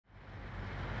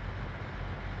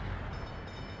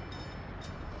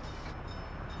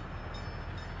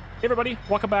Hey everybody,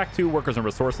 welcome back to Workers and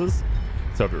Resources,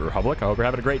 Soviet Republic. I hope you're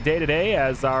having a great day today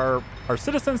as our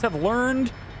citizens have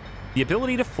learned the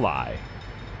ability to fly.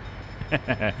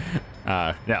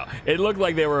 Now, it looked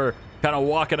like they were kind of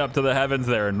walking up to the heavens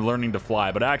there and learning to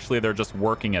fly, but actually they're just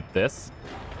working at this.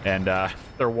 And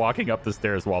they're walking up the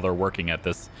stairs while they're working at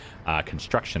this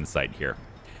construction site here.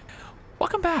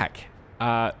 Welcome back.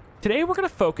 Today we're going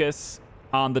to focus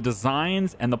on the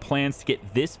designs and the plans to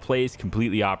get this place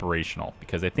completely operational,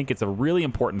 because I think it's a really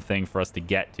important thing for us to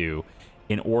get to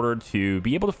in order to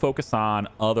be able to focus on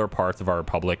other parts of our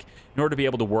republic, in order to be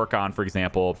able to work on, for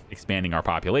example, expanding our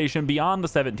population beyond the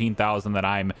 17,000 that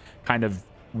I'm kind of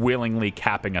willingly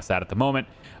capping us at the moment,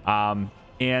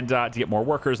 and to get more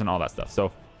workers and all that stuff.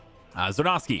 So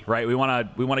Zornovsky, right? We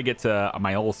want to get to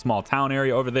my little small town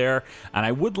area over there, and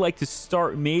I would like to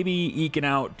start maybe eking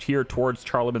out here towards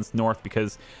Charlevoix North,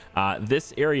 because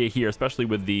this area here, especially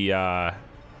with the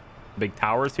big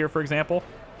towers here, for example,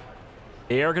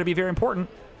 they are going to be very important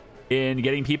in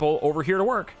getting people over here to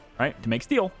work, right? To make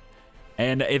steel,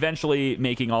 and eventually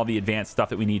making all the advanced stuff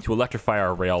that we need to electrify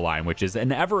our rail line, which is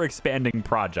an ever-expanding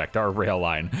project, our rail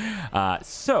line.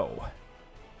 So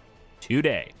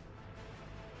today,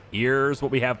 here's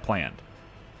what we have planned,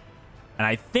 and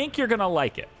I think you're gonna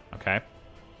like it. Okay,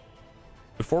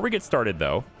 before we get started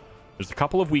though, there's a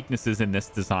couple of weaknesses in this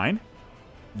design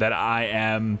that I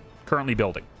am currently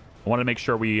building. I want to make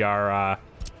sure we are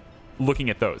looking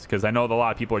at those, because I know that a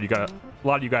lot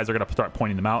of you guys are gonna start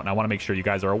pointing them out, and I want to make sure you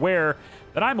guys are aware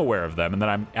that I'm aware of them and that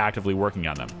I'm actively working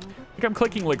on them. I think I'm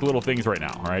clicking like little things right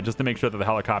now, all right, just to make sure that the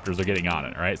helicopters are getting on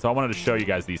it. All right, so I wanted to show you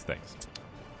guys these things.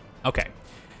 Okay.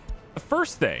 The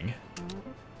first thing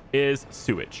is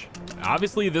sewage.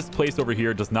 Obviously, this place over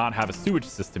here does not have a sewage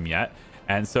system yet,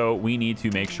 and so we need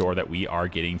to make sure that we are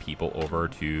getting people over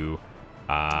to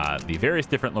the various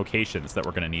different locations that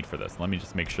we're going to need for this. Let me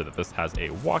just make sure that this has a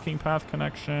walking path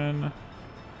connection.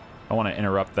 I want to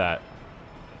interrupt that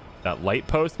light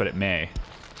post, but it may.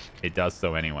 It does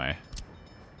so anyway.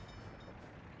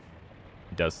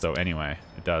 It does so anyway.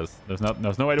 It does.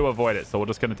 There's no way to avoid it, so we're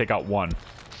just going to take out one.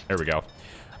 There we go.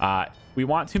 We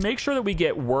want to make sure that we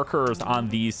get workers on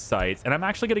these sites, and I'm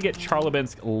actually going to get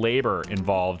Charlebinsk labor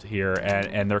involved here,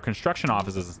 and their construction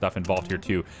offices and stuff involved here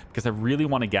too, because I really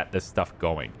want to get this stuff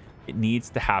going. It needs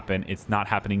to happen. It's not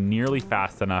happening nearly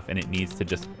fast enough, and it needs to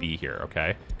just be here.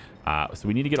 Okay, so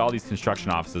we need to get all these construction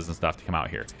offices and stuff to come out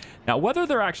here. Now, whether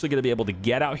they're actually going to be able to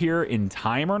get out here in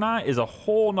time or not is a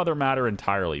whole nother matter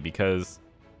entirely, because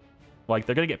like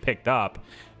they're going to get picked up,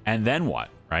 and then what,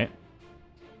 right?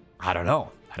 I don't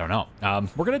know.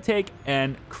 We're going to take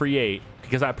and create,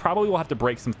 because I probably will have to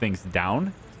break some things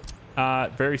down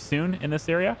very soon in this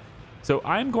area. So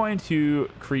I'm going to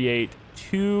create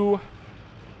two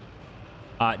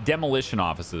demolition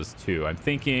offices too. I'm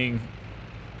thinking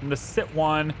I'm going to sit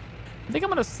one. I think I'm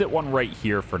going to sit one right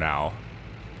here for now.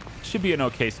 Should be an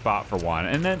okay spot for one.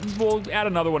 And then we'll add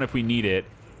another one if we need it.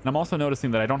 And I'm also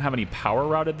noticing that I don't have any power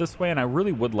routed this way, and I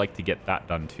really would like to get that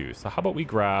done too. So how about we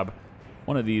grab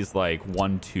one of these like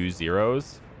 1, 2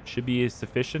 zeros? Should be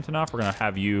sufficient enough. We're gonna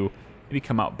have you maybe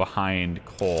come out behind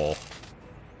coal.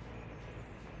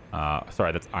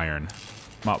 Sorry, that's iron.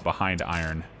 Come out behind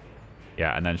iron.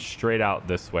 Yeah, and then straight out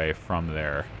this way from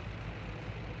there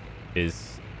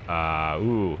is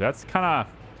ooh, that's kind of,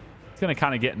 it's gonna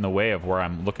kind of get in the way of where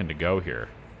I'm looking to go here.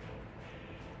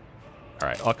 All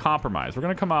right, I'll compromise. We're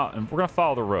gonna come out and we're gonna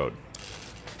follow the road.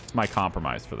 It's my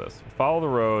compromise for this. Follow the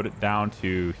road down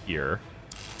to here,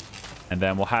 and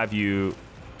then we'll have you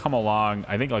come along.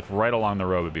 I think like right along the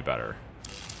road would be better.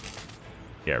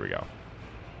 There we go.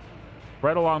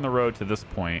 Right along the road to this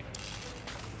point,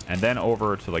 and then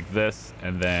over to like this,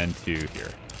 and then to here.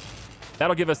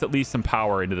 That'll give us at least some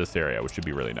power into this area, which would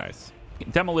be really nice.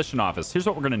 Demolition office. Here's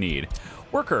what we're going to need.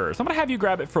 Workers. I'm going to have you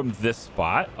grab it from this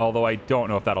spot, although I don't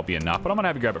know if that'll be enough, but I'm going to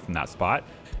have you grab it from that spot.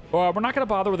 We're not going to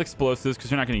bother with explosives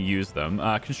because you're not going to use them.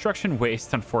 Construction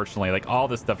waste, unfortunately, like all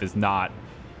this stuff is not...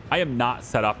 I am not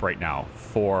set up right now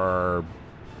for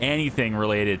anything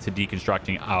related to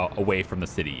deconstructing away from the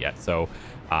city yet. So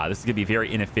this is going to be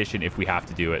very inefficient if we have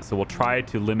to do it. So we'll try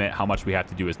to limit how much we have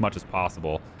to do as much as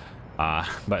possible.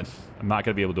 But I'm not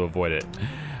going to be able to avoid it.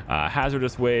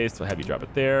 Hazardous waste, we'll have you drop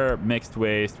it there. Mixed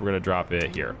waste, we're going to drop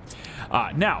it here.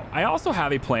 Now, I also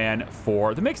have a plan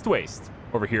for the mixed waste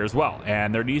over here as well,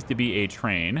 and there needs to be a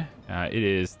train. It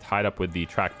is tied up with the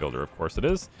track builder, of course it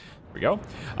is. There we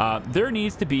go. There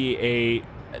needs to be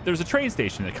there's a train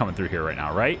station that's coming through here right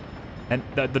now, right? And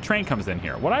the train comes in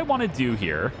here. What I want to do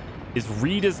here is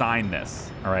redesign this,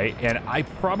 all right? And I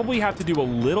probably have to do a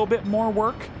little bit more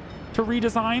work to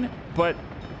redesign, but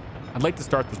I'd like to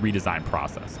start this redesign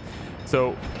process.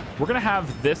 So we're going to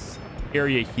have this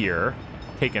area here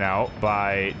taken out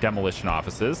by demolition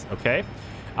offices, okay?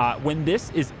 When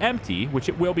this is empty, which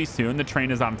it will be soon, the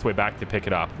train is on its way back to pick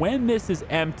it up. When this is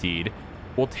emptied,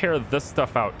 we'll tear this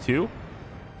stuff out too.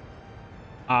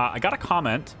 I got a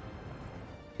comment,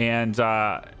 and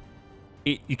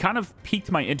it kind of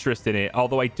piqued my interest in it,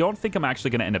 although I don't think I'm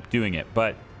actually going to end up doing it,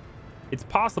 but it's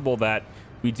possible that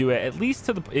we do it at least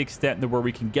to the extent that where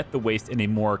we can get the waste in a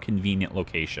more convenient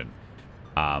location.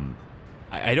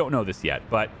 I don't know this yet,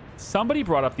 but somebody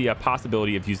brought up the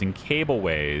possibility of using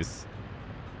cableways,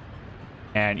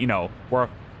 and you know, we're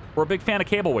a big fan of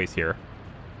cableways here,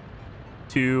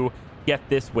 to get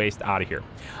this waste out of here.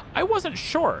 I wasn't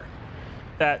sure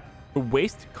that the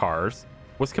waste cars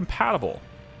was compatible,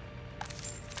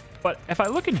 but if I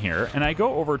look in here and I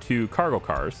go over to cargo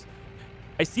cars,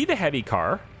 I see the heavy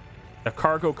car, the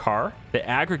cargo car, the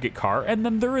aggregate car, and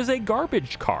then there is a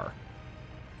garbage car.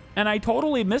 And I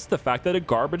totally missed the fact that a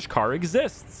garbage car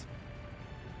exists.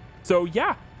 So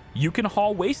yeah, you can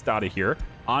haul waste out of here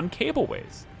on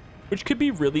cableways, which could be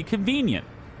really convenient.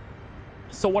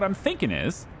 So what I'm thinking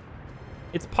is,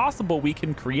 it's possible we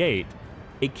can create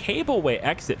a cableway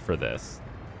exit for this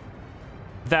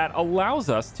that allows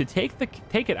us to take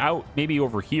it out maybe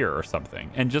over here or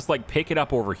something, and just like pick it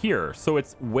up over here, so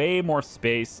it's way more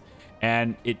space,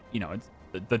 and it, you know, it's,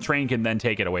 the train can then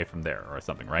take it away from there or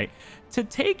something, right? To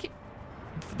take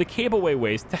the cableway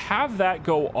waste, to have that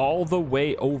go all the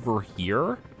way over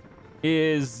here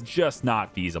is just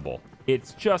not feasible.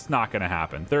 It's just not going to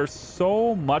happen. There's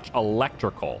so much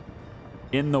electrical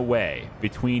in the way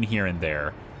between here and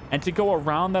there, and to go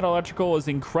around that electrical is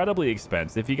incredibly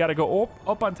expensive. You got to go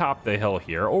up on top of the hill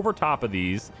here, over top of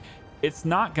these. It's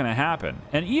not going to happen.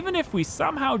 And even if we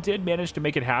somehow did manage to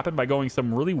make it happen by going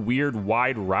some really weird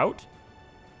wide route,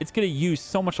 it's going to use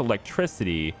so much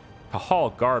electricity to haul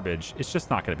garbage. It's just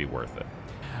not going to be worth it.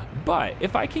 But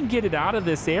if I can get it out of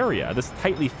this area, this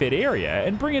tightly fit area,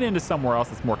 and bring it into somewhere else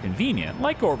that's more convenient,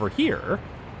 like over here,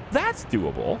 that's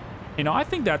doable. You know, I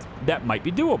think that might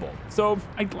be doable. So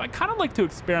I kind of like to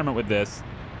experiment with this,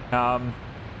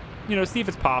 you know, see if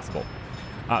it's possible.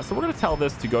 So we're going to tell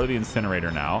this to go to the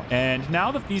incinerator now. And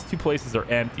now that these two places are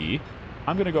empty,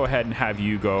 I'm going to go ahead and have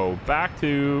you go back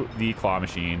to the claw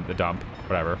machine, the dump,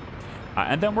 whatever.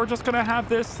 And then we're just going to have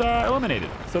this eliminated.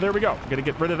 So there we go. We're going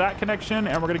to get rid of that connection,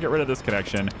 and we're going to get rid of this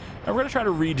connection. And we're going to try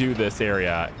to redo this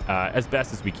area as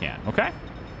best as we can, okay?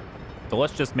 So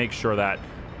let's just make sure that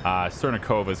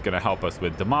Cernakova is going to help us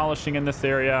with demolishing in this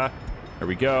area. There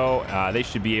we go. They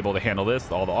should be able to handle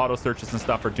this. All the auto searches and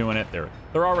stuff are doing it. They're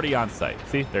already on site.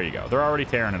 See, there you go. They're already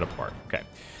tearing it apart. Okay.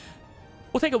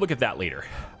 We'll take a look at that later.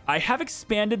 I have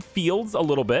expanded fields a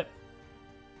little bit.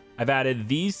 I've added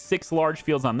these 6 large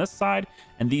fields on this side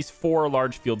and these 4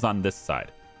 large fields on this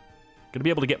side. Going to be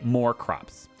able to get more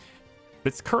crops.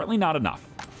 But it's currently not enough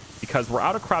because we're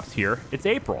out of crops here. It's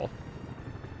April.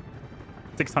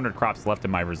 600 crops left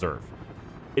in my reserve.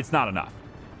 It's not enough.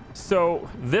 So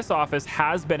this office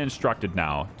has been instructed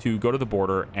now to go to the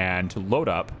border and to load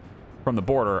up from the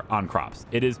border on crops.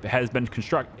 It has been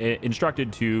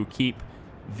instructed to keep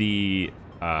the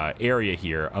area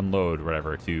here, unload,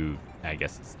 whatever, to, I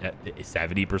guess,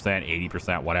 70%,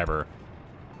 80%, whatever.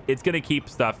 It's going to keep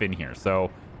stuff in here.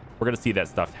 So we're going to see that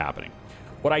stuff happening.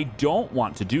 What I don't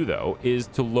want to do, though, is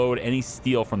to load any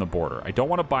steel from the border. I don't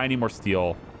want to buy any more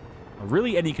steel,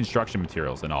 really any construction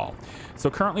materials at all.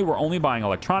 So currently we're only buying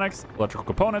electronics, electrical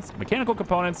components, mechanical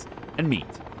components, and meat.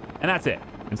 And that's it.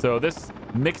 And so this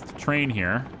mixed train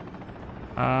here,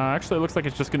 actually it looks like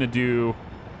it's just going to do,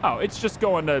 oh, it's just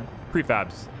going to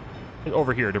prefabs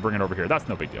over here to bring it over here. That's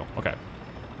no big deal. Okay.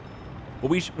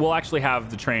 Well, we'll actually have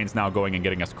the trains now going and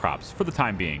getting us crops for the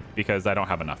time being, because I don't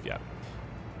have enough yet.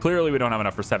 Clearly we don't have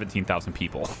enough for 17,000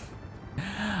 people.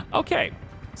 Okay.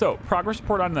 So, progress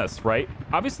report on this, right?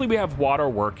 Obviously, we have water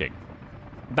working.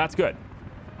 That's good.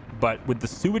 But with the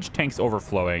sewage tanks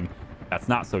overflowing, that's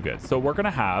not so good. So we're going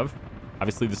to have,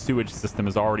 obviously, the sewage system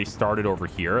has already started over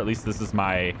here. At least this is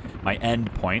my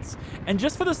end points. And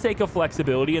just for the sake of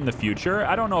flexibility in the future,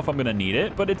 I don't know if I'm going to need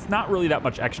it, but it's not really that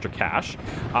much extra cash.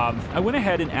 I went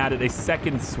ahead and added a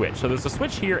second switch. So there's a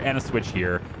switch here and a switch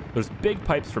here. There's big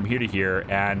pipes from here to here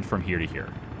and from here to here.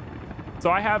 So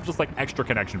I have just like extra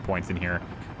connection points in here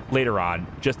later on,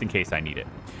 just in case I need it.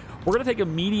 We're going to take a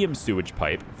medium sewage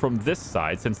pipe from this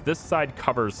side, since this side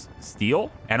covers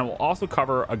steel, and it will also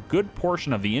cover a good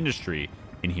portion of the industry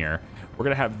in here. We're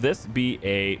going to have this be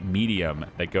a medium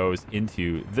that goes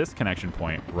into this connection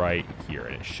point right here.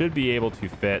 And it should be able to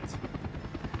fit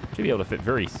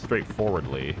very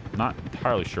straightforwardly. I'm not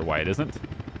entirely sure why it isn't.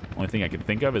 Only thing I can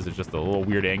think of is it's just a little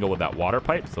weird angle with that water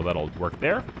pipe, so that'll work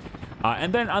there.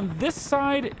 And then on this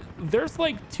side, there's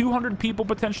like 200 people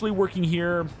potentially working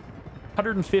here,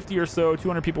 150 or so,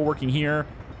 200 people working here,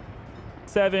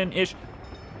 7-ish.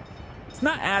 It's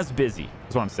not as busy,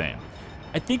 is what I'm saying.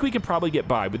 I think we can probably get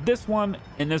by with this one,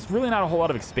 and there's really not a whole lot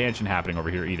of expansion happening over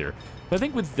here either. But I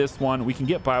think with this one, we can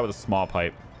get by with a small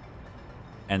pipe.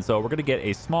 And so we're going to get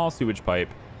a small sewage pipe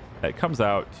that comes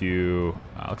out to,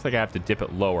 looks like I have to dip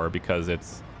it lower because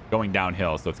it's going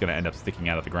downhill, so it's going to end up sticking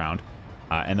out of the ground.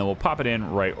 And then we'll pop it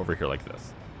in right over here like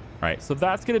this. All right, so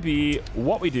that's going to be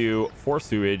what we do for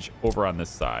sewage over on this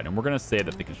side. And we're going to say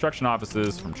that the construction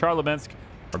offices from Charleminsk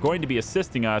are going to be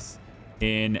assisting us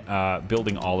in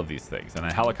building all of these things, and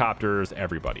the helicopters,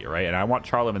 everybody, right? And I want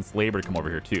Charleminsk labor to come over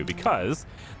here too, because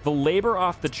the labor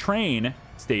off the train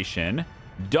station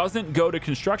doesn't go to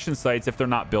construction sites if they're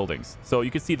not buildings. So you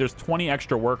can see there's 20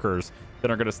 extra workers that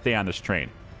are going to stay on this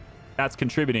train. That's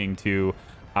contributing to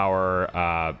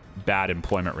our bad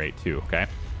employment rate too, okay?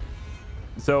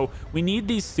 So we need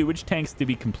these sewage tanks to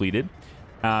be completed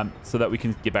so that we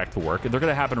can get back to work, and they're going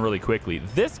to happen really quickly.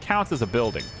 This counts as a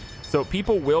building. So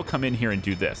people will come in here and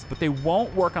do this, but they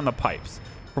won't work on the pipes.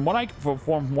 From what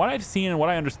I've seen and what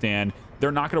I understand,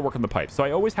 they're not going to work on the pipes. So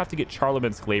I always have to get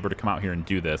Charleminsk labor to come out here and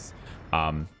do this.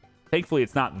 Thankfully,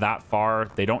 it's not that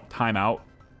far. They don't time out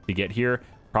to get here,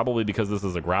 probably because this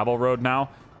is a gravel road now.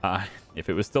 If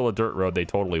it was still a dirt road, they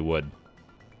totally would.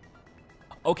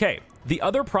 Okay, the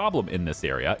other problem in this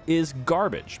area is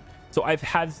garbage. So I've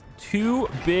had two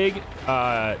big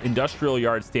industrial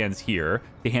yard stands here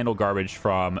to handle garbage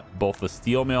from both the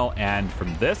steel mill and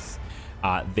from this.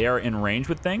 They're in range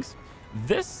with things.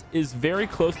 This is very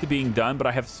close to being done, but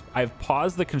I've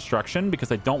paused the construction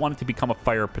because I don't want it to become a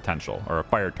fire potential or a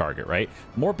fire target, right?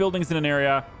 More buildings in an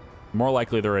area, more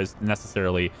likely there is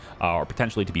necessarily or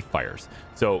potentially to be fires.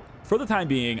 So for the time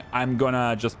being, I'm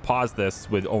gonna just pause this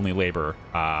with only labor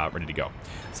ready to go.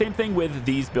 Same thing with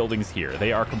these buildings here.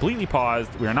 They are completely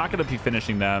paused. We are not going to be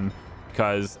finishing them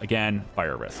because, again,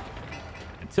 fire risk.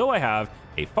 Until I have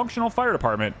a functional fire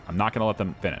department, I'm not going to let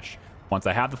them finish. Once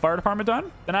I have the fire department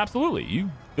done, then absolutely,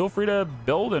 you feel free to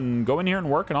build and go in here and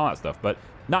work and all that stuff, but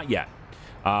not yet.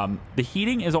 The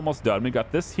heating is almost done. We've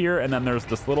got this here, and then there's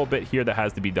this little bit here that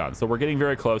has to be done. So we're getting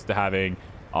very close to having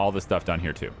all this stuff done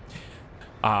here too.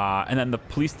 And then the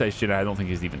police station, I don't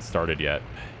think is even started yet.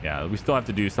 Yeah, we still have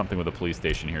to do something with the police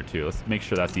station here too. Let's make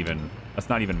sure that's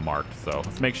not even marked. So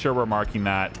let's make sure we're marking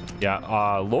that. Yeah,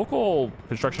 local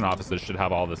construction offices should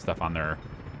have all this stuff on their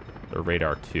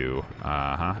radar too.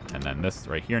 And then this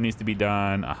right here needs to be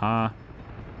done.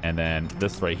 And then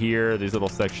this right here, these little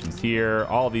sections here,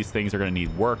 all of these things are going to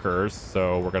need workers.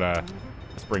 So we're going to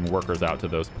just bring workers out to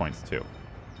those points too.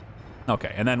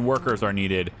 Okay, and then workers are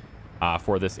needed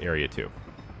for this area too.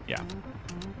 Yeah,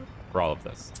 for all of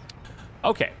this.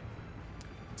 Okay,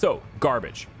 so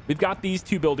garbage. We've got these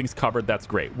two buildings covered. That's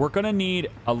great. We're going to need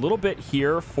a little bit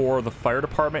here for the fire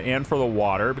department and for the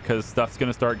water because stuff's going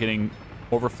to start getting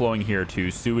overflowing here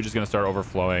too. Sewage is going to start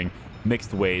overflowing.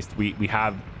 Mixed waste. We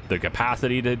have the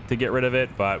capacity to get rid of it,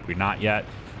 but we're not yet.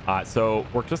 So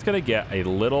we're just going to get a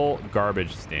little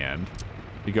garbage stand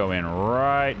to go in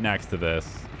right next to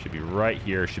this. Should be right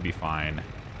here. Should be fine.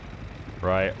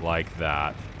 Right like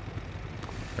that.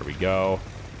 There we go.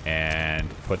 And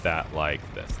put that like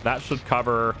this. That should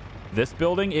cover this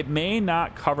building. It may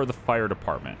not cover the fire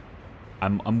department.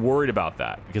 I'm worried about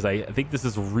that because I think this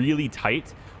is really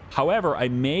tight. However, I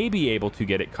may be able to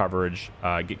get coverage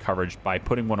by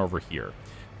putting one over here.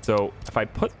 So if I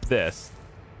put this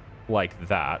like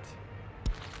that,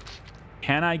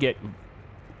 can I get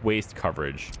waste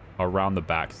coverage around the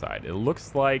backside? It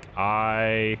looks like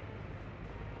I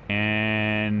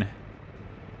can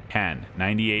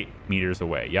 98 meters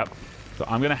away. Yep. So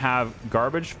I'm gonna have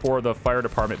garbage for the fire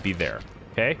department be there.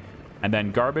 Okay, and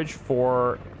then garbage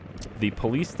for the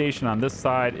police station on this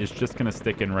side is just gonna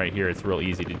stick in right here. It's real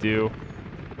easy to do.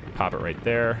 Pop it right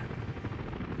there.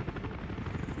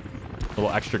 A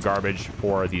little extra garbage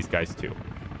for these guys too.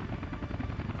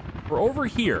 For over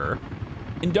here,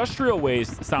 industrial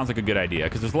waste sounds like a good idea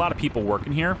because there's a lot of people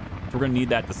working here. So we're gonna need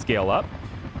that to scale up.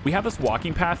 We have this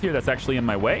walking path here that's actually in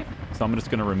my way. So I'm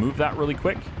just going to remove that really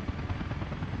quick.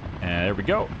 And there we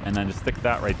go. And then just stick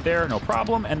that right there. No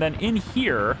problem. And then in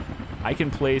here, I can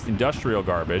place industrial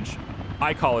garbage.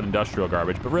 I call it industrial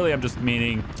garbage, but really I'm just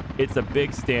meaning it's a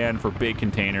big stand for big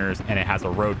containers and it has a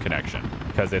road connection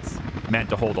because it's meant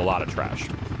to hold a lot of trash.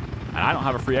 And I don't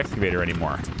have a free excavator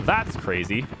anymore. That's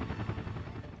crazy.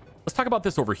 Let's talk about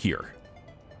this over here.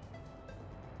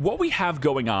 What we have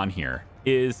going on here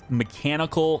is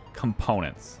mechanical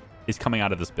components is coming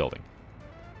out of this building.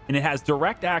 and it has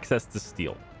direct access to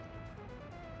steel.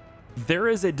 There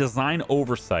is a design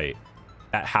oversight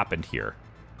that happened here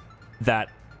that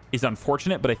is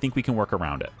unfortunate, but I think we can work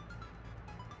around it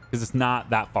because it's not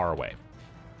that far away.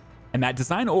 And that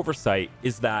design oversight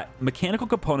is that mechanical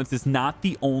components is not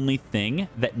the only thing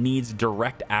that needs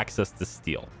direct access to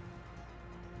steel.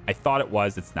 I thought it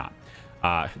was, it's not.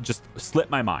 Just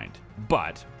slipped my mind.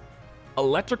 But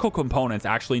electrical components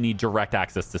actually need direct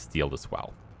access to steel as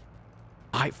well.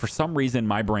 For some reason,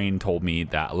 my brain told me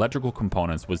that electrical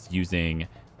components was using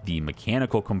the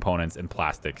mechanical components and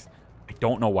plastics. I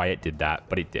don't know why it did that,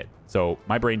 but it did. So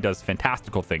my brain does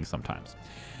fantastical things sometimes.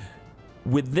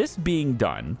 With this being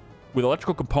done, with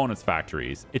electrical components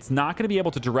factories, it's not going to be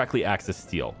able to directly access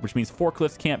steel, which means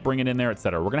forklifts can't bring it in there,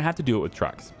 etc. We're going to have to do it with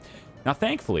trucks. Now,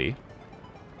 thankfully,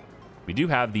 we do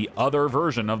have the other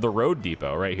version of the road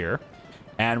depot right here,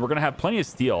 and we're going to have plenty of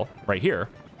steel right here.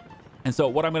 And so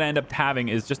what I'm going to end up having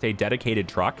is just a dedicated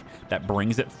truck that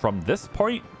brings it from this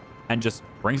point and just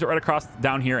brings it right across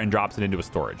down here and drops it into a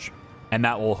storage. And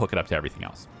that will hook it up to everything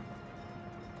else.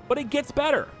 But it gets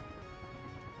better.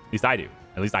 At least I do.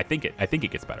 At least I think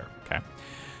it gets better, okay?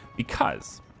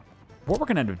 Because what we're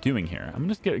going to end up doing here, I'm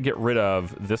just going to get rid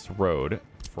of this road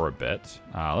for a bit.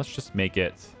 Let's just make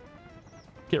it,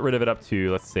 get rid of it up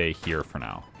to, let's say, here for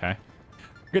now, okay?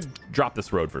 We're going to drop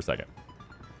this road for a second.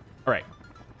 All right.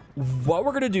 What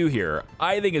we're going to do here,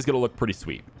 I think, is going to look pretty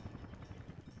sweet.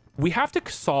 We have to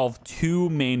solve two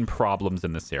main problems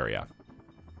in this area.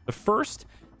 The first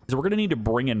is we're going to need to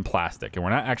bring in plastic, and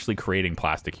we're not actually creating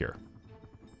plastic here.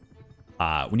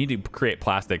 We need to create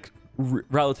plastic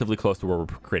relatively close to where we're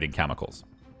creating chemicals.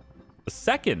 The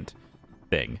second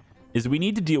thing is we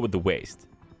need to deal with the waste,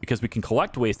 because we can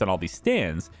collect waste on all these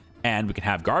stands, and we can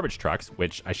have garbage trucks,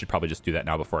 which I should probably just do that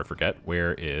now before I forget.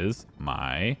 Where is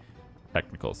my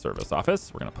technical service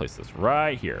office? We're going to place this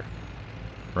right here.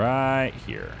 Right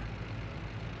here.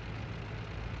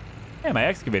 Yeah, my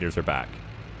excavators are back.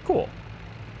 Cool.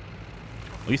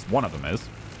 At least one of them is.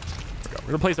 There we go. We're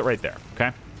going to place it right there,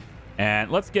 okay?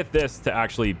 And let's get this to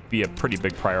actually be a pretty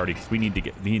big priority because we need to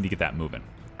get that moving.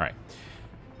 All right.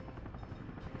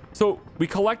 So we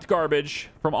collect garbage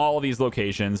from all of these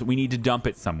locations. We need to dump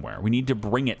it somewhere. We need to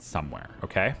bring it somewhere,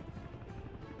 okay?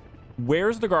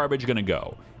 Where's the garbage going to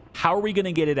go? How are we going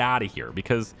to get it out of here?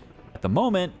 Because at the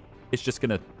moment, it's just going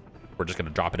to, we're just going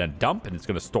to drop it in a dump and it's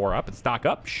going to store up and stock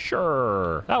up.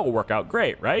 Sure, that will work out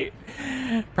great, right?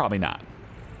 Probably not.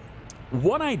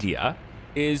 One idea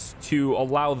is to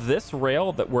allow this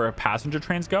rail that where passenger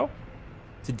trains go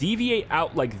to deviate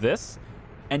out like this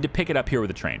and to pick it up here with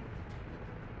a train.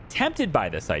 Tempted by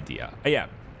this idea, I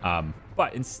am.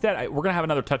 But instead, we're going to have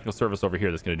another technical service over here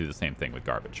that's going to do the same thing with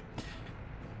garbage.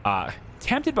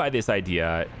 Tempted by this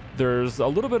idea, there's a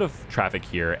little bit of traffic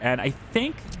here, and I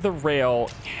think the rail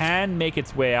can make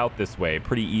its way out this way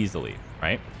pretty easily,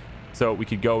 right? So we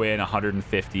could go in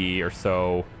 150 or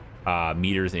so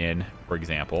meters in, for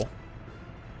example.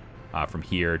 From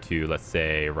here to, let's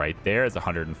say, right there is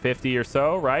 150 or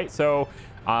so, right? So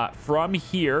from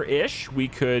here-ish, we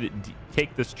could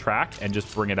take this track and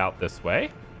just bring it out this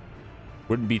way.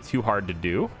 Wouldn't be too hard to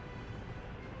do.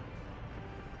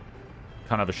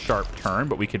 Kind of a sharp turn,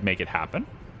 but we could make it happen,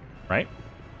 right?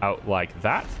 Out like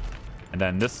that. And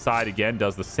then this side, again,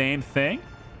 does the same thing.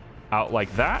 Out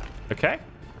like that, okay?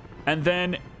 And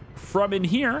then from in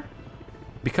here,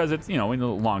 because it's, you know, in a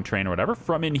long train or whatever,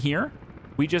 from in here,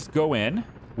 we just go in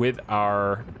with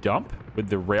our dump with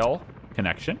the rail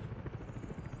connection,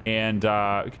 and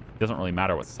it doesn't really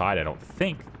matter what side. I don't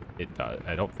think it does.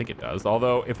 I don't think it does.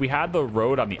 Although if we had the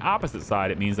road on the opposite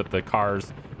side, it means that the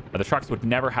trucks would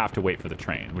never have to wait for the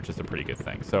train, which is a pretty good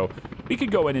thing. So we could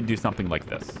go in and do something like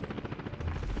this.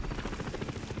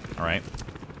 All right.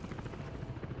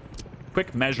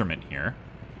 Quick measurement here,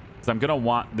 because I'm going to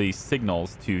want the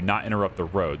signals to not interrupt the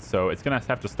road. So it's going to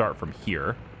have to start from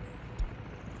here.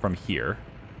 From here,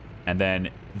 and then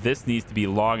this needs to be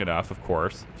long enough, of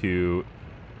course, to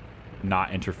not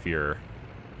interfere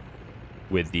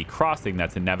with the crossing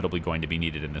that's inevitably going to be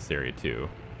needed in this area too.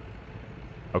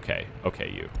 Okay,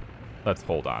 you. Let's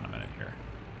hold on a minute here.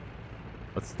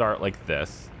 Let's start like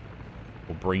this.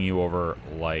 We'll bring you over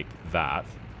like that,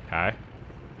 okay?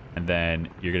 And then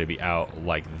you're going to be out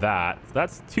like that. So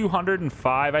that's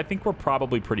 205. I think we're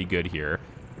probably pretty good here.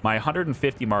 My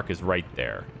 150 mark is right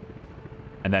there.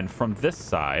 And then from this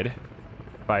side,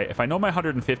 if I know my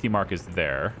 150 mark is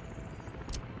there,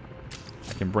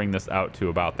 I can bring this out to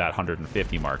about that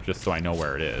 150 mark just so I know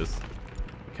where it is.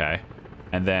 Okay.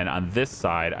 And then on this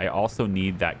side, I also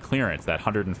need that clearance, that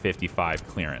 155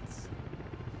 clearance.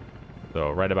 So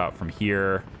right about from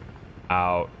here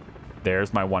out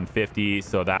There's my 150.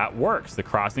 So that works. The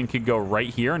crossing could go right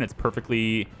here and it's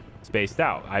perfectly spaced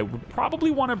out. I would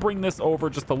probably want to bring this over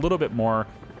just a little bit more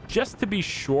just to be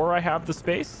sure I have the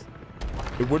space.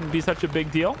 It wouldn't be such a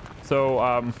big deal.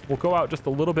 So we'll go out just a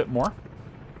little bit more.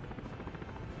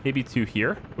 Maybe 2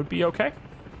 here would be okay.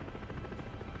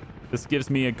 This gives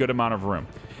me a good amount of room.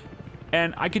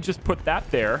 And I could just put that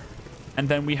there. And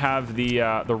then we have the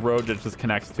road that just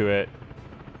connects to it.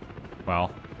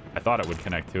 Well, I thought it would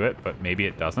connect to it, but maybe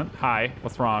it doesn't. Hi,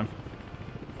 what's wrong?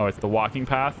 Oh, it's the walking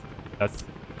path? That's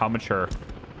how mature.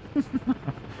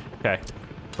 Okay,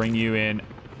 bring you in.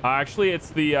 Actually,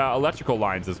 it's the electrical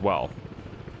lines as well.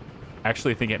 I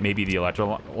actually think it may be the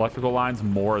electrical lines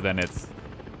more than it's...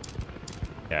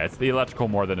 Yeah, it's the electrical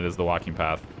more than it is the walking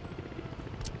path.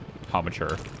 How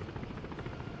mature.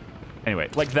 Anyway,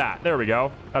 like that. There we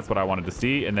go. That's what I wanted to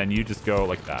see. And then you just go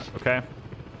like that, okay?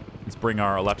 Let's bring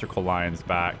our electrical lines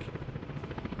back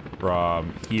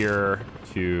from here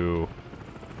to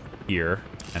here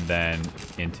and then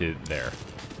into there.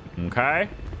 Okay?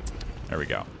 There we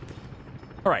go.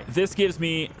 All right, this gives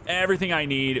me everything I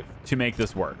need to make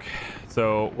this work.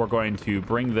 So we're going to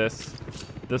bring this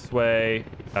way.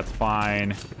 That's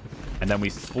fine. And then we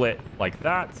split like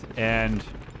that. And,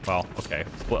 well, okay,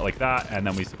 split like that. And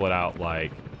then we split out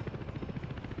like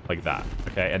that.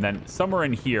 Okay, and then somewhere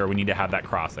in here, we need to have that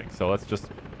crossing. So let's just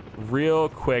real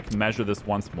quick measure this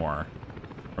once more.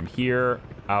 From here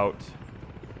out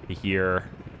to here.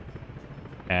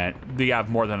 And we have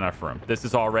more than enough room. This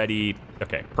is already...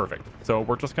 Okay, perfect. So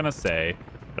we're just going to say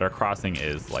that our crossing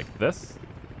is like this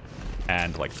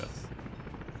and like this.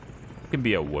 It can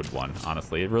be a wood one,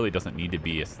 honestly. It really doesn't need to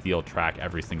be a steel track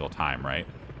every single time, right?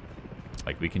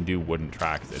 Like, we can do wooden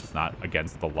tracks. It's not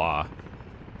against the law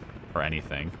or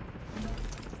anything.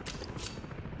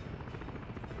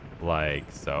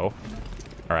 Like so.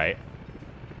 All right.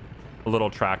 A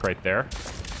little track right there.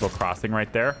 A little crossing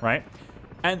right there, right?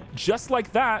 And just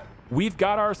like that, we've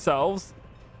got ourselves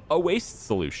a waste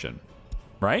solution,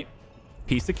 right?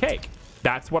 Piece of cake.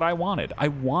 That's what I wanted. I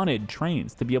wanted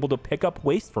trains to be able to pick up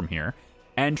waste from here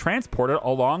and transport it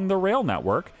along the rail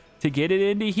network to get it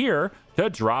into here to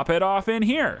drop it off in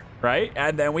here, right?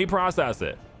 And then we process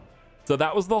it. So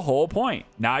that was the whole point.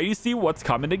 Now you see what's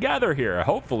coming together here.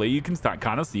 Hopefully you can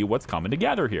kind of see what's coming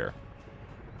together here.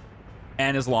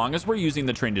 And as long as we're using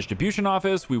the train distribution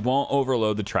office, we won't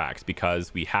overload the tracks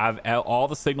because we have all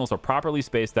the signals are properly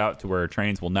spaced out to where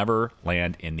trains will never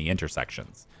land in the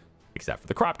intersections, except for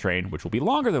the crop train, which will be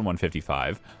longer than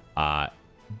 155.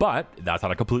 But that's on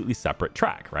a completely separate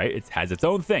track, right? It has its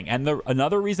own thing. And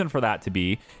another reason for that to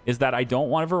be is that I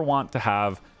don't ever want to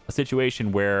have a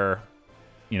situation where,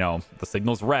 you know, the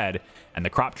signal's red and the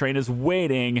crop train is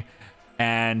waiting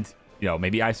and, you know,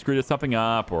 maybe I screwed something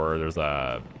up or there's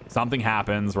something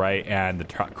happens, right? And the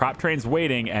crop train's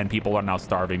waiting and people are now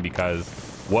starving because,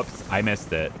 whoops, I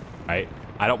missed it, right?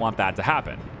 I don't want that to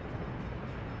happen.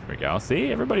 There we go.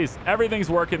 See, everything's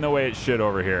working the way it should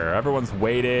over here. Everyone's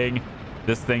waiting.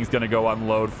 This thing's going to go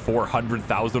unload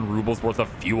 400,000 rubles worth of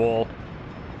fuel.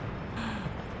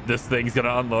 This thing's going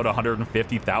to unload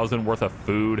 150,000 worth of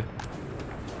food.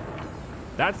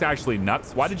 That's actually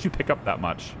nuts. Why did you pick up that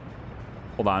much?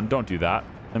 Hold on, don't do that.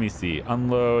 Let me see.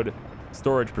 Unload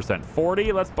storage percent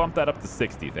 40. Let's bump that up to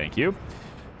 60. Thank you.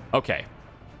 Okay.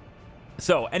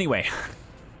 So anyway,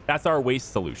 that's our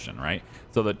waste solution, right?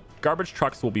 So the garbage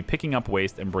trucks will be picking up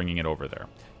waste and bringing it over there.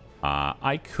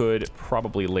 I could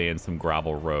probably lay in some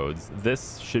gravel roads.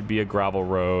 This should be a gravel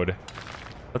road.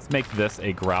 Let's make this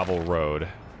a gravel road.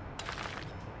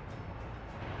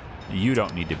 You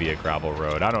don't need to be a gravel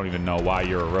road. I don't even know why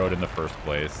you're a road in the first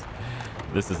place.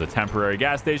 This is a temporary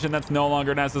gas station that's no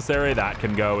longer necessary. That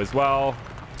can go as well.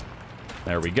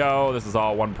 There we go. This is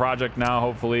all one project now,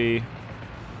 hopefully.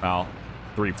 Well,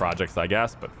 3 projects, I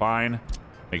guess, but fine.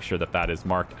 Make sure that that is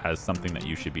marked as something that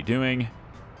you should be doing.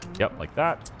 Yep, like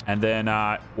that. And then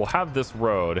we'll have this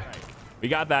road. We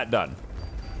got that done.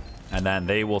 And then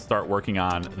they will start working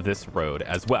on this road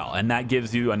as well. And that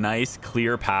gives you a nice,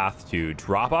 clear path to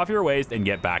drop off your waste and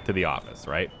get back to the office,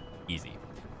 right? Easy.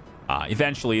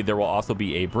 Eventually, there will also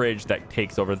be a bridge that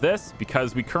takes over this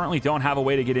because we currently don't have a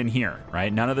way to get in here,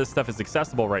 right? None of this stuff is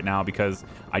accessible right now because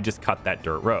I just cut that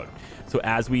dirt road. So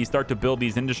as we start to build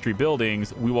these industry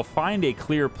buildings, we will find a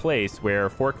clear place where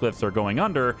forklifts are going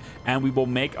under and we will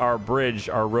make our bridge,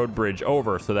 our road bridge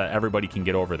over so that everybody can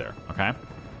get over there, okay?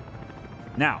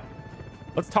 Now,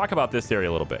 let's talk about this area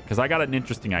a little bit because I got an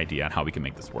interesting idea on how we can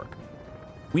make this work.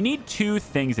 We need 2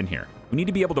 things in here. We need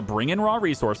to be able to bring in raw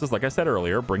resources, like I said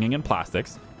earlier, bringing in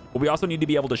plastics, but we also need to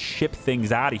be able to ship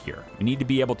things out of here. We need to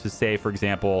be able to say, for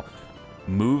example,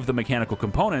 move the mechanical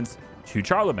components to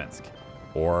Charleminsk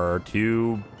or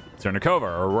to Cernakova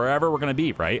or wherever we're going to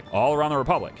be, right? All around the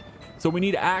Republic. So we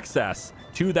need access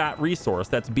to that resource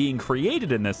that's being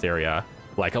created in this area,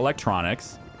 like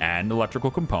electronics and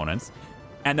electrical components.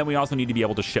 And then we also need to be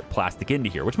able to ship plastic into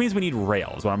here, which means we need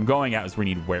rails. What I'm going at is we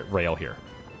need rail here.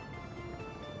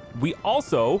 We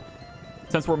also,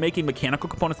 since we're making mechanical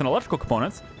components and electrical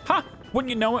components, wouldn't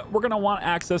you know it, we're going to want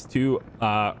access to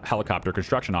helicopter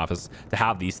construction office to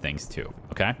have these things too,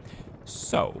 okay?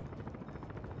 So,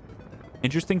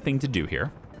 interesting thing to do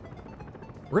here.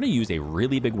 We're going to use a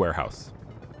really big warehouse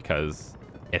because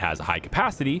it has a high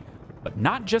capacity, but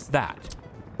not just that.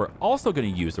 We're also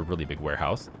going to use a really big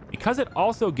warehouse because it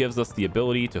also gives us the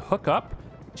ability to hook up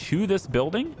to this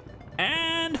building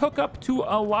and hook up to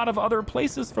a lot of other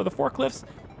places for the forklifts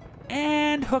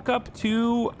and hook up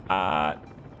to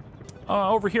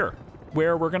over here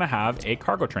where we're going to have a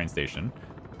cargo train station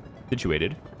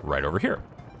situated right over here.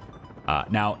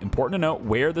 Now, important to note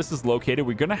where this is located.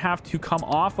 We're going to have to come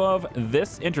off of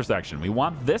this intersection. We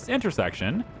want this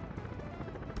intersection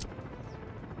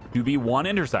to be one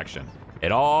intersection.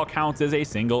 It all counts as a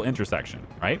single intersection,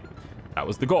 right? That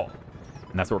was the goal.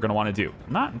 And that's what we're going to want to do.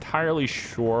 I'm not entirely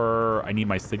sure I need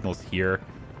my signals here.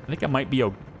 I think I might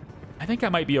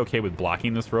be okay with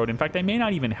blocking this road. In fact, I may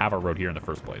not even have a road here in the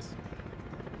first place.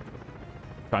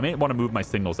 So I may want to move my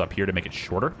signals up here to make it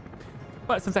shorter.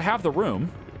 But since I have the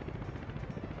room,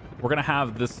 we're going to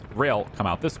have this rail come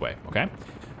out this way, okay?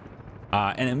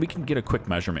 And then we can get a quick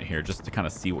measurement here just to kind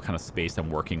of see what kind of space I'm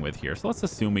working with here. So let's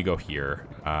assume we go here.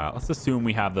 Let's assume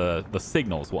we have the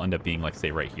signals will end up being, like,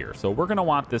 say, right here. So we're going to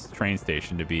want this train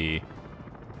station to be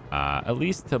at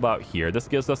least about here. This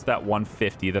gives us that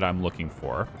 150 that I'm looking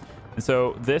for. And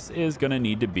so this is going to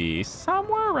need to be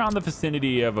somewhere around the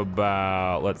vicinity of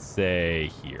about, let's say,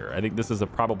 here. I think this is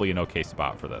probably an okay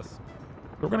spot for this. So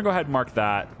we're going to go ahead and mark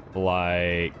that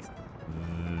like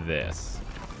this.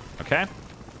 Okay?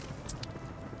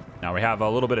 Now we have a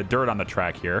little bit of dirt on the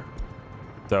track here.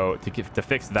 So to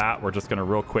fix that, we're just going to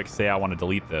real quick say I want to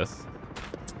delete this.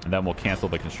 And then we'll cancel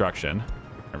the construction.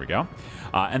 There we go.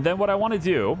 And then what I want to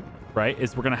do, right,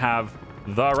 is we're going to have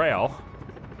the rail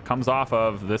comes off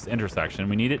of this intersection.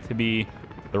 We need it to be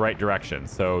the right direction.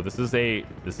 So this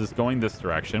is going this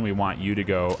direction. We want you to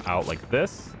go out like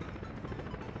this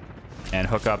and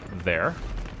hook up there.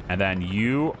 And then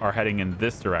you are heading in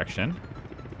this direction.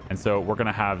 And so we're going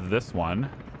to have this one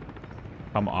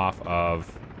come off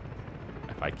of,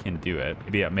 if I can do it.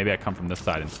 Maybe I come from this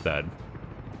side instead.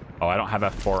 Oh, I don't have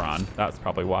F4 on. That's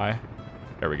probably why.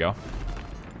 There we go.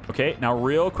 Okay, now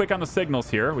real quick on the signals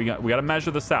here. We got to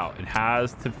measure this out. It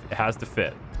has to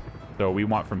fit. So we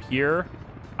want from here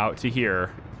out to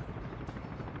here.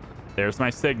 There's my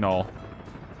signal.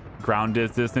 Ground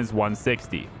distance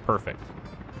 160. Perfect.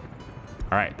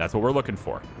 All right, that's what we're looking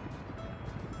for.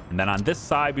 And then on this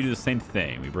side, we do the same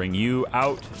thing. We bring you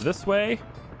out this way,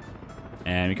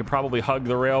 and we can probably hug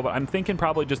the rail, but I'm thinking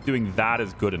probably just doing that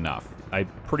is good enough. I'm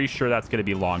pretty sure that's going to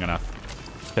be long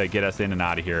enough to get us in and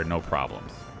out of here, no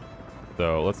problems.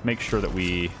 So let's make sure that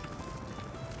we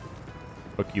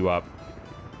hook you up.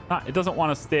 It doesn't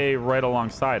want to stay right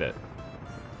alongside it.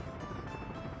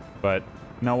 But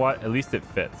you know what? At least it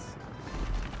fits.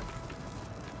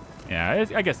 Yeah,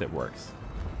 I guess it works.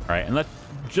 All right, and let's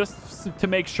just to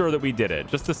make sure that we did it,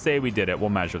 just to say we did it, we'll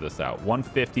measure this out.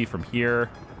 150 from here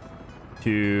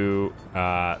to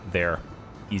there.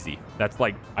 Easy. That's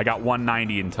like, I got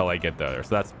 190 until I get there.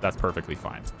 So that's perfectly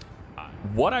fine.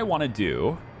 What I want to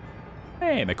do...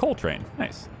 Hey, my coal train.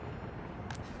 Nice.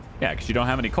 Yeah, because you don't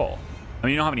have any coal. I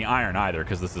mean, you don't have any iron either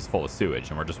because this is full of sewage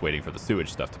and we're just waiting for the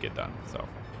sewage stuff to get done. So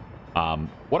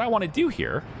what I want to do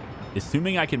here,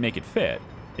 assuming I can make it fit,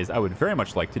 is I would very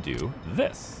much like to do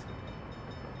this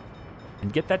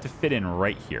and get that to fit in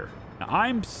right here. Now,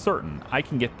 I'm certain I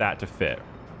can get that to fit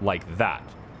like that.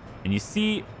 And you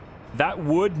see, that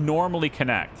would normally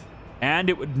connect and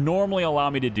it would normally allow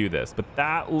me to do this, but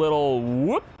that little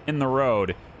whoop in the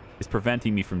road is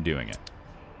preventing me from doing it.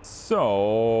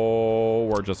 So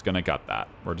we're just going to gut that.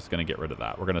 We're just going to get rid of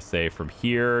that. We're going to say from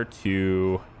here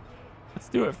to, let's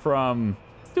do it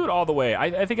all the way.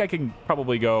 I think I can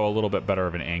probably go a little bit better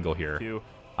of an angle here.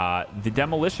 The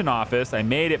demolition office, I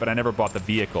made it, but I never bought the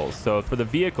vehicles. So for the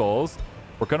vehicles,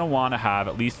 we're going to want to have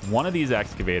at least one of these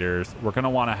excavators. We're going to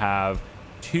want to have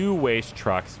 2 waste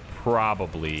trucks,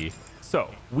 probably. So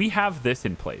we have this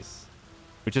in place,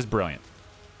 which is brilliant.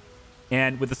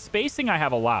 And with the spacing I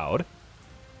have allowed,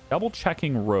 double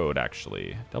checking road,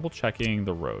 actually. Double checking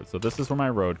the road. So this is where my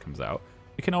road comes out.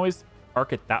 You can always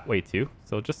arc it that way too.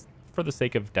 So just for the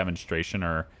sake of demonstration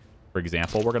or for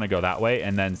example, we're going to go that way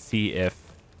and then see if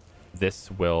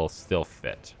this will still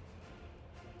fit.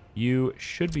 You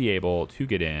should be able to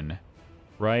get in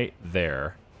right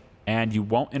there, and you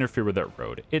won't interfere with that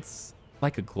road. It's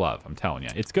like a glove, I'm telling you.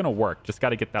 It's going to work. Just got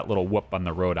to get that little whoop on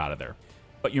the road out of there.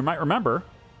 But you might remember,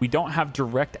 we don't have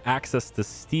direct access to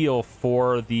steel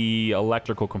for the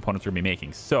electrical components we're going to be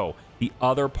making. So the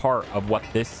other part of what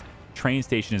this train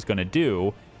station is going to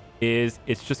do is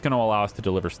it's just going to allow us to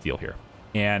deliver steel here.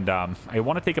 And I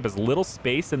want to take up as little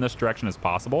space in this direction as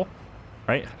possible,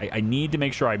 right? I need to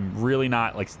make sure I'm really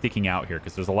not like sticking out here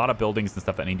because there's a lot of buildings and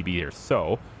stuff that need to be here.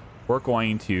 So we're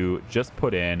going to just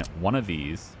put in one of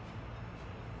these.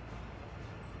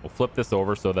 We'll flip this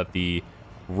over so that the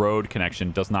road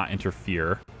connection does not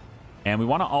interfere. And we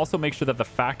want to also make sure that the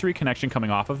factory connection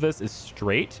coming off of this is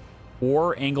straight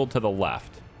or angled to the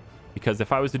left. Because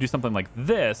if I was to do something like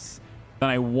this, then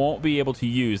I won't be able to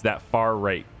use that far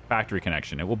right factory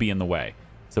connection. It will be in the way.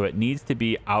 So it needs to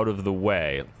be out of the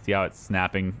way. See how it's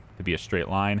snapping to be a straight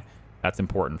line? That's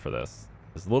important for this.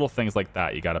 There's little things like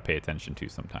that you got to pay attention to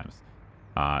sometimes.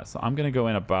 So I'm going to go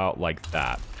in about like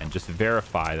that and just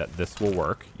verify that this will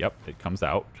work. Yep, it comes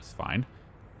out just fine.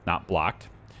 Not blocked.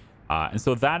 And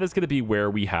so that is going to be where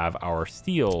we have our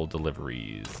steel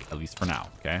deliveries, at least for now.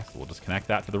 Okay, so we'll just connect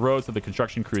that to the road so the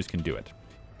construction crews can do it.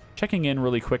 Checking in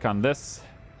really quick on this.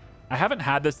 I haven't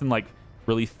had this in like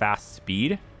really fast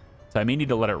speed, so I may need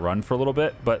to let it run for a little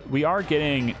bit, but we are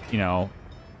getting, you know,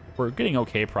 we're getting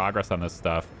okay progress on this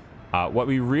stuff. What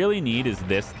we really need is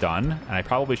this done, and I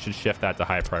probably should shift that to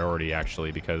high priority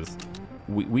actually, because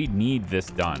we need this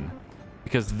done,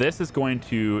 because this is going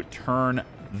to turn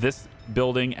this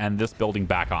building and this building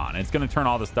back on. It's going to turn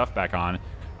all this stuff back on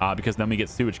because then we get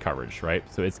sewage coverage, right?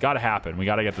 So it's got to happen. We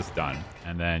got to get this done.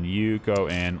 And then you go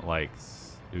in like,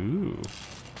 ooh,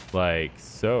 like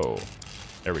so.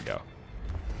 There we go.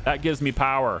 That gives me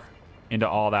power into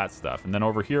all that stuff. And then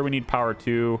over here, we need power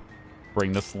too.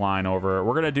 Bring this line over.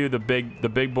 We're going to do the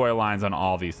big boy lines on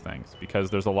all these things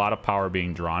because there's a lot of power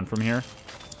being drawn from here.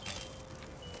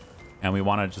 And we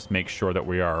want to just make sure that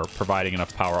we are providing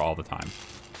enough power all the time.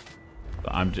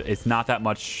 So it's not that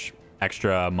much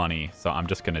extra money, so I'm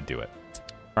just going to do it.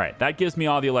 All right, that gives me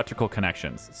all the electrical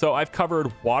connections. So I've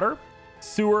covered water,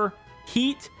 sewer,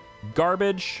 heat,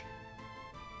 garbage,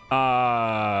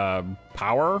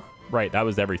 power. Right, that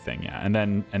was everything, yeah. And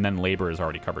then labor is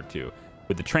already covered too,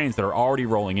 with the trains that are already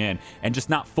rolling in and just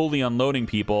not fully unloading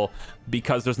people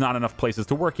because there's not enough places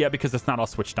to work yet because it's not all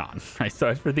switched on, right? So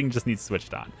everything just needs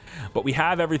switched on. But we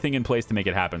have everything in place to make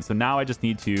it happen. So now I just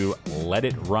need to let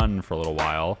it run for a little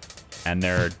while, and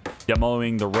they're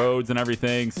demoing the roads and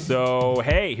everything. So,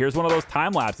 hey, here's one of those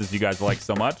time lapses you guys like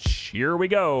so much. Here we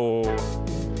go.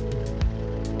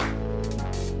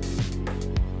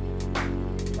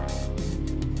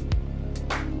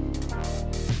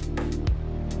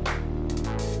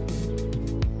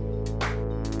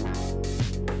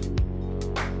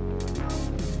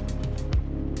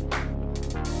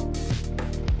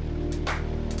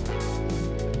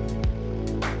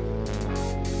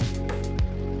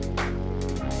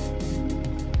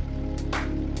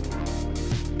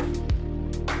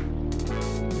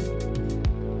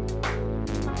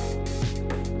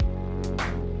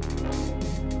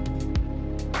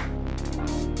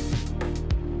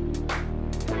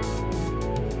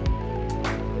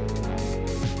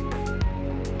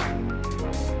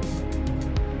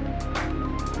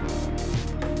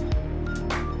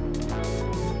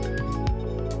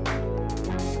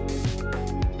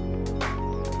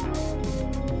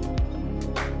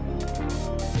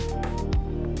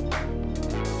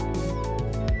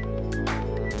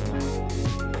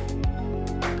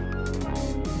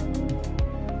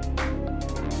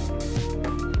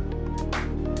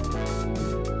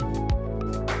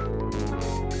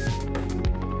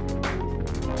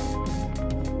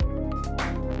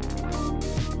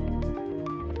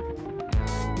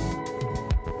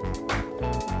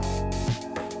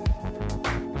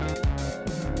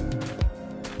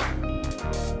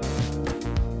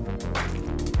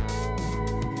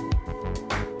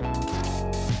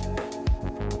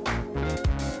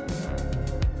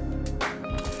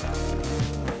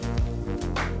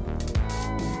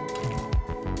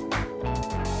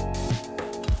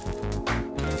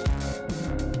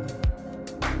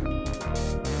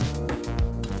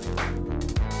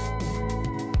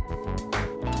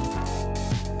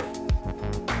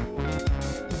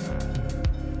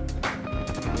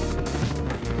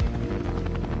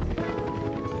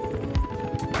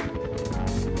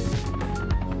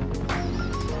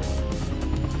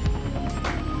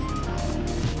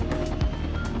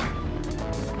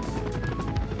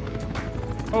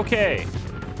 Okay,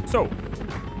 so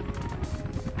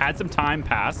had some time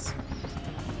pass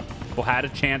People had a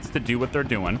chance to do what they're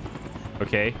doing.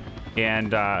 Okay.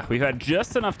 And we've had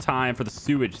just enough time for the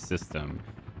sewage system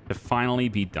to finally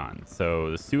be done.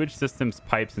 So the sewage system's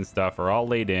pipes and stuff are all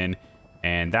laid in.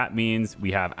 And that means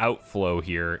we have outflow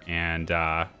here. And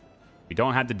we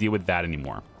don't have to deal with that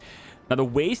anymore. Now, the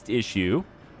waste issue,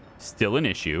 still an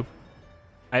issue.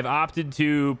 I've opted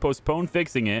to postpone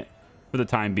fixing it for the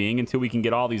time being until we can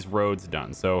get all these roads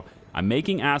done. So I'm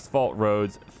making asphalt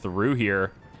roads through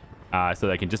here so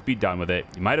that I can just be done with it.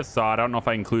 You might have saw it. I don't know if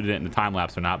I included it in the time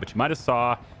lapse or not, but you might have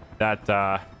saw that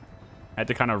I had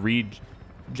to kind of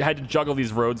had to juggle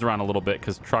these roads around a little bit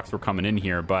because trucks were coming in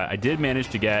here. But I did manage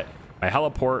to get my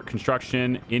heliport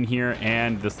construction in here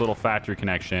and this little factory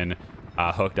connection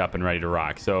hooked up and ready to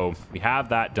rock. So we have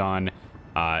that done.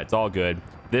 It's all good.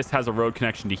 This has a road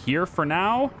connection to here for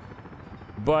now,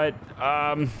 but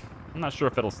I'm not sure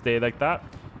if it'll stay like that.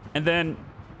 And then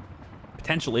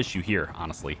potential issue here,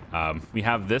 honestly. We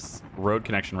have this road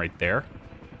connection right there,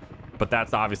 but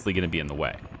that's obviously going to be in the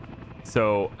way.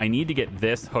 So I need to get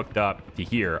this hooked up to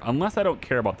here, unless I don't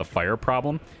care about the fire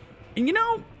problem. And you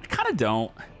know, I kind of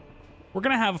don't. We're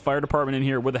going to have a fire department in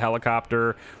here with a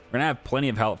helicopter. We're going to have plenty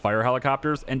of fire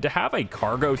helicopters. And to have a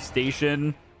cargo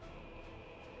station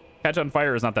catch on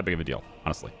fire is not that big of a deal,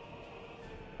 honestly.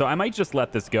 So I might just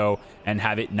let this go and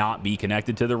have it not be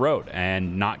connected to the road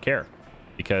and not care.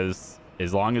 Because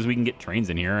as long as we can get trains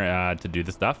in here to do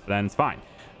the stuff, then it's fine.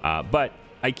 But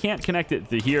I can't connect it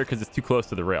to here because it's too close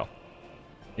to the rail.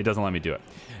 It doesn't let me do it.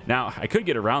 Now, I could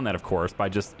get around that, of course, by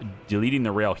just deleting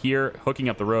the rail here, hooking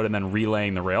up the road, and then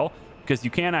relaying the rail. Because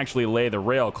you can actually lay the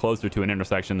rail closer to an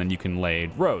intersection than you can lay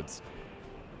roads.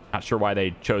 Not sure why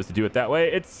they chose to do it that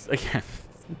way. It's, again,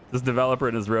 this developer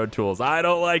and his road tools. I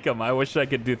don't like them. I wish I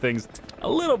could do things a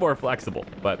little more flexible,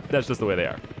 but that's just the way they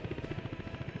are.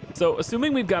 So,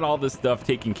 assuming we've got all this stuff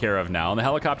taken care of now, and the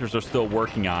helicopters are still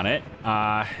working on it,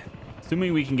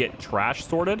 assuming we can get trash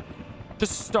sorted, to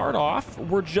start off,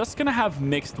 we're just going to have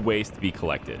mixed waste be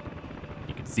collected.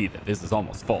 You can see that this is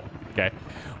almost full, okay?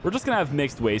 We're just going to have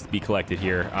mixed waste be collected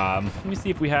here. Let me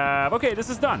see if we have... Okay, this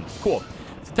is done. Cool.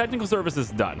 So technical services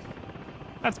is done.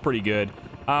 That's pretty good.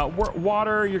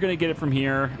 Water, you're going to get it from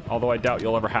here, although I doubt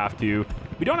you'll ever have to.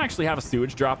 We don't actually have a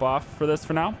sewage drop-off for this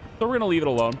for now, so we're going to leave it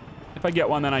alone. If I get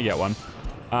one, then I get one.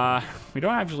 We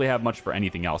don't actually have much for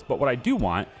anything else, but what I do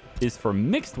want is for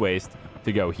mixed waste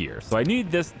to go here. So I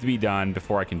need this to be done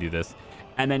before I can do this.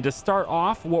 And then to start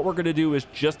off, what we're going to do is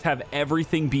just have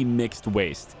everything be mixed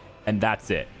waste. And that's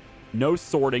it. No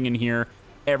sorting in here.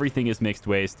 Everything is mixed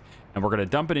waste. And we're going to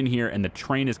dump it in here, and the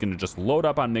train is going to just load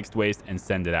up on mixed waste and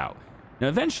send it out. Now,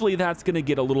 eventually, that's going to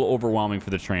get a little overwhelming for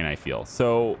the train, I feel.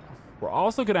 So we're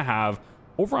also going to have,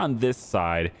 over on this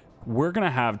side, we're going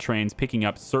to have trains picking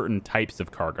up certain types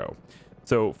of cargo.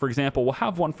 So, for example, we'll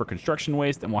have one for construction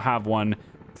waste, and we'll have one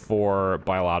for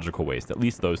biological waste, at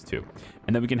least those two.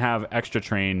 And then we can have extra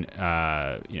train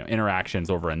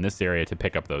interactions over in this area to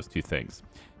pick up those two things.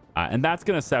 And that's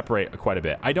going to separate quite a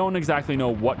bit. I don't exactly know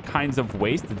what kinds of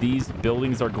waste these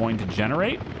buildings are going to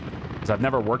generate, because I've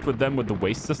never worked with them with the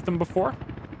waste system before.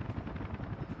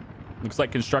 Looks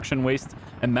like construction waste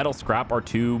and metal scrap are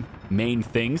two main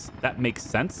things. That makes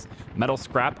sense. Metal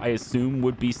scrap, I assume,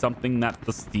 would be something that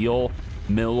the steel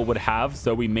mill would have,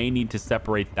 so we may need to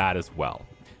separate that as well.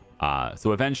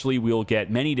 So eventually we'll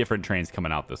get many different trains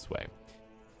coming out this way.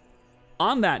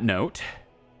 On that note,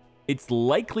 it's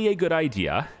likely a good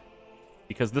idea,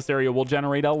 because this area will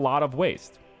generate a lot of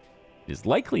waste. It is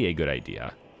likely a good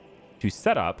idea to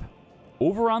set up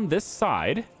over on this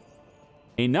side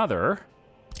another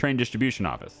train distribution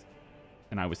office.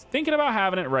 And I was thinking about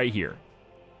having it right here.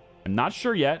 I'm not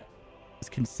sure yet. I was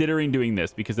considering doing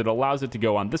this because it allows it to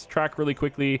go on this track really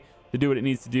quickly to do what it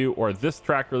needs to do, or this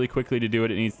track really quickly to do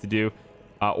what it needs to do,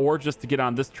 or just to get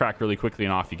on this track really quickly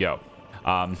and off you go.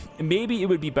 Maybe it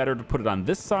would be better to put it on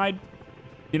this side.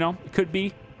 You know, it could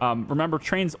be. Remember,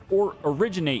 trains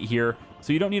originate here,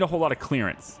 so you don't need a whole lot of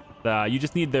clearance. You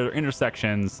just need their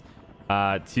intersections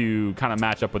to kind of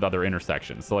match up with other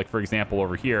intersections. So, like, for example,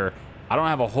 over here, I don't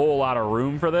have a whole lot of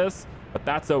room for this, but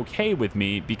that's okay with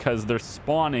me because they're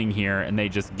spawning here and they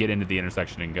just get into the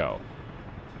intersection and go.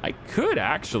 I could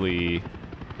actually...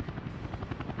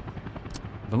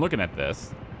 I've been looking at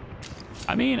this.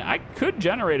 I mean, I could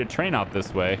generate a train out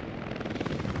this way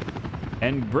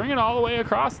and bring it all the way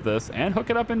across this and hook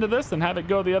it up into this and have it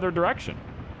go the other direction.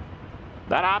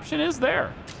 That option is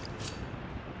there.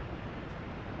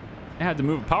 I had to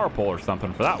move a power pole or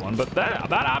something for that one, but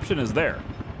that option is there.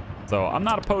 So I'm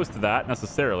not opposed to that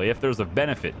necessarily if there's a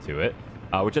benefit to it,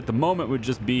 which at the moment would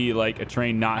just be like a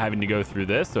train not having to go through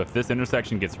this. So if this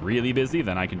intersection gets really busy,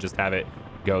 then I can just have it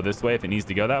go this way if it needs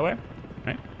to go that way,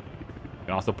 right? You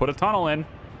can also put a tunnel in.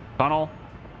 Tunnel.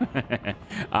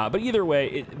 But either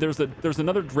way, there's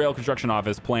another rail construction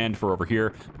office planned for over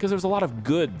here because there's a lot of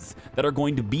goods that are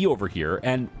going to be over here,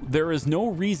 and there is no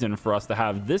reason for us to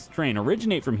have this train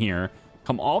originate from here,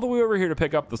 come all the way over here to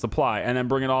pick up the supply, and then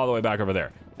bring it all the way back over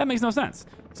there. That makes no sense.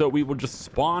 So we would just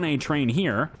spawn a train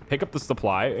here, pick up the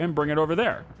supply, and bring it over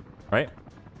there, right?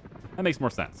 That makes more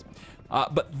sense.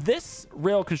 But this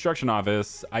rail construction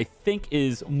office, I think,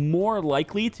 is more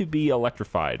likely to be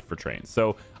electrified for trains.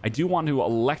 So I do want to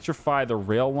electrify the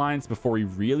rail lines before we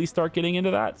really start getting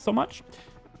into that so much.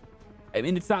 I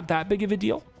mean, it's not that big of a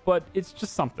deal, but it's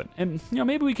just something. And, you know,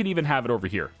 maybe we could even have it over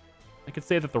here. I could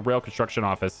say that the rail construction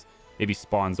office maybe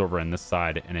spawns over on this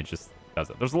side, and it just does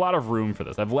it. There's a lot of room for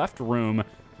this. I've left room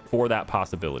for that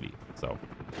possibility. So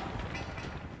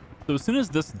as soon as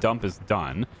this dump is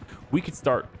done, we could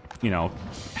start, you know,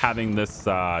 having this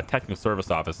technical service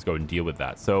office go and deal with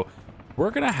that. So we're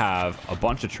going to have a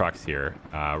bunch of trucks here.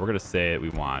 We're going to say that we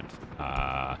want,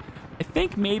 I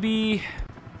think maybe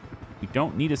we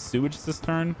don't need a sewage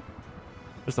cistern.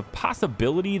 There's a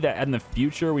possibility that in the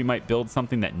future we might build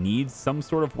something that needs some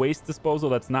sort of waste disposal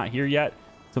that's not here yet.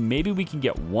 So maybe we can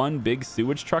get one big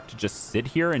sewage truck to just sit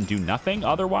here and do nothing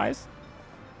otherwise.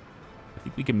 I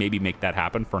think we can maybe make that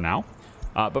happen for now.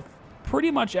 But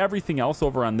pretty much everything else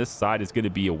over on this side is going to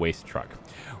be a waste truck.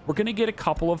 We're going to get a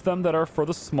couple of them that are for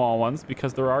the small ones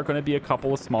because there are going to be a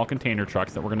couple of small container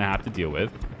trucks that we're going to have to deal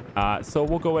with. So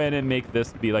we'll go in and make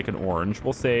this be like an orange.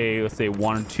 Let's say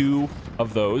 1 or 2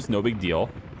 of those, no big deal.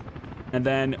 And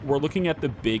then we're looking at the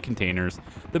big containers.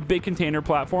 The big container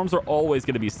platforms are always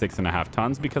going to be 6.5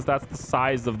 tons because that's the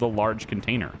size of the large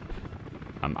container.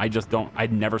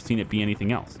 I'd never seen it be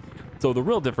anything else. So the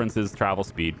real difference is travel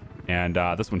speed. And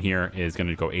this one here is going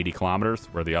to go 80 kilometers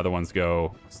where the other ones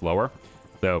go slower.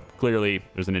 So clearly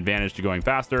there's an advantage to going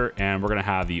faster, and we're going to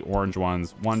have the orange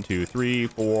ones 1, 2, 3,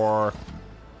 4,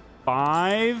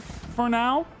 5 for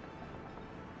now.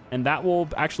 And that will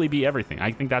actually be everything.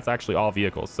 I think that's actually all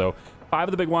vehicles. So 5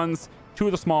 of the big ones, 2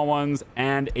 of the small ones,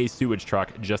 and a sewage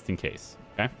truck just in case.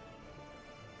 Okay.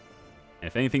 And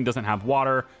if anything doesn't have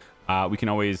water, we can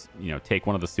always, you know, take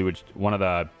one of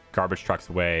the garbage trucks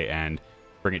away and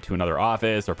bring it to another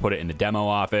office or put it in the demo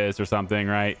office or something,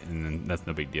 right? And then that's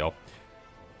no big deal.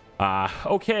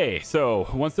 Okay, so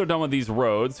once they're done with these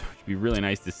roads, which would be really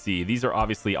nice to see. These are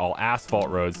obviously all asphalt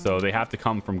roads, so they have to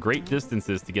come from great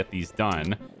distances to get these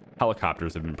done.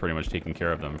 Helicopters have been pretty much taking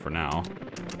care of them for now.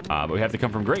 But we have to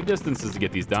come from great distances to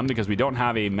get these done because we don't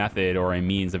have a method or a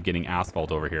means of getting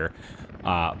asphalt over here.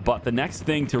 But the next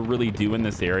thing to really do in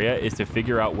this area is to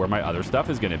figure out where my other stuff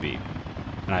is going to be.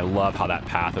 And I love how that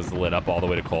path is lit up all the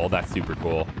way to coal. That's super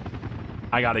cool.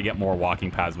 I got to get more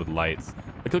walking paths with lights.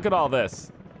 Like, look at all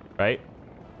this, right?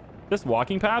 This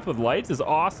walking path with lights is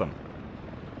awesome,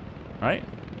 right?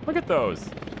 Look at those.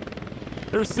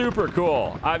 They're super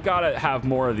cool. I've got to have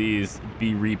more of these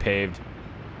be repaved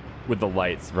with the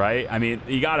lights, right? I mean,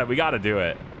 we got to do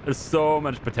it. There's so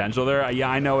much potential there. Yeah,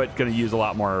 I know it's going to use a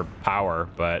lot more power,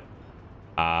 but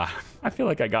I feel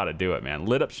like I got to do it, man.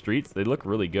 Lit up streets, they look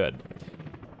really good.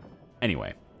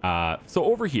 Anyway, so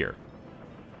over here,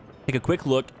 take a quick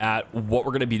look at what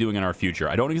we're going to be doing in our future.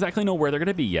 I don't exactly know where they're going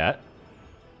to be yet,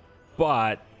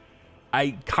 but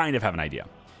I kind of have an idea.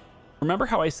 Remember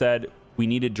how I said we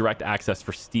needed direct access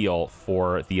for steel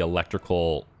for the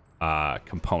electrical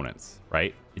components,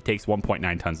 right? It takes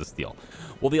 1.9 tons of steel.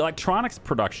 Well, the electronics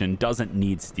production doesn't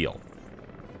need steel.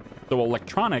 So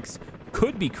electronics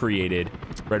could be created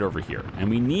right over here. And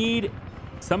we need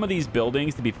some of these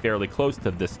buildings to be fairly close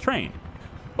to this train.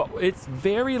 But it's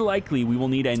very likely we will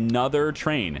need another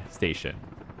train station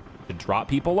to drop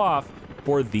people off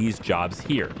for these jobs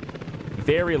here.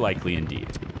 Very likely indeed.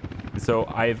 So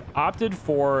I've opted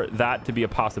for that to be a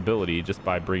possibility just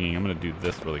by bringing... I'm going to do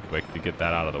this really quick to get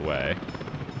that out of the way.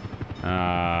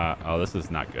 Oh, this is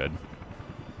not good.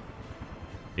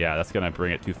 Yeah, that's going to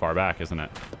bring it too far back, isn't it?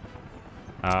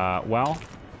 Well,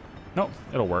 nope,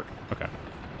 it'll work. Okay.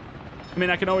 I mean,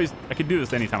 I can do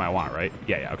this anytime I want, right?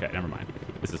 Yeah, okay, never mind.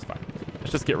 This is fine.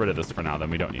 Let's just get rid of this for now, then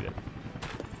we don't need it.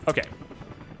 Okay.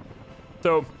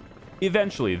 So,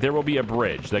 eventually, there will be a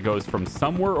bridge that goes from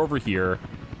somewhere over here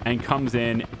and comes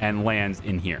in and lands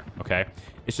in here, okay?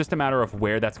 It's just a matter of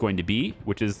where that's going to be,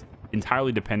 which is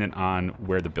entirely dependent on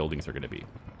where the buildings are going to be.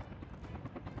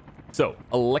 So,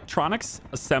 electronics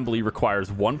assembly requires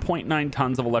 1.9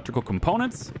 tons of electrical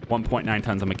components, 1.9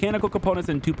 tons of mechanical components,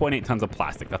 and 2.8 tons of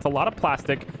plastic. That's a lot of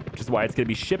plastic, which is why it's going to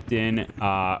be shipped in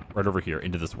right over here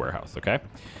into this warehouse, okay?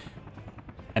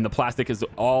 And the plastic is,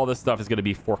 all this stuff is going to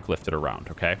be forklifted around,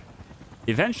 okay?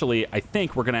 eventually, I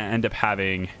think we're going to end up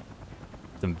having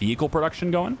some vehicle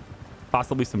production going,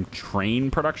 possibly some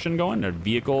train production going. Our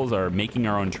vehicles are making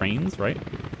our own trains, right?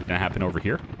 Going to happen over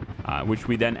here, which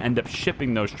we then end up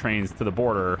shipping those trains to the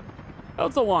border. Well,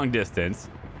 it's a long distance,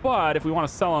 but if we want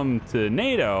to sell them to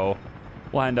NATO,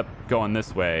 we'll end up going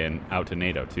this way and out to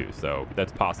NATO too. So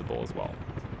that's possible as well.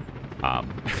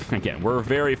 Again, we're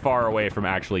very far away from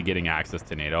actually getting access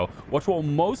to NATO. What will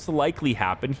most likely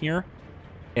happen here,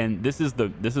 and this is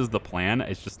the plan,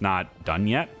 it's just not done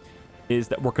yet, is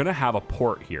that we're going to have a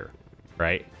port here,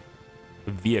 right?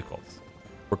 Vehicles.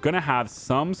 We're going to have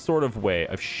some sort of way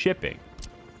of shipping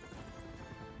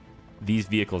these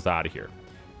vehicles out of here.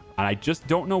 And I just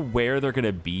don't know where they're going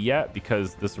to be yet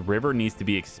because this river needs to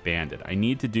be expanded. I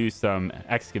need to do some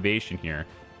excavation here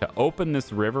to open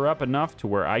this river up enough to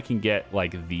where I can get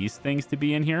like these things to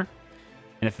be in here.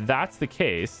 And if that's the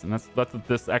case, and that's what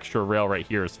this extra rail right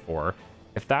here is for.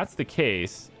 If that's the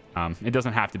case, it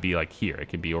doesn't have to be like here. It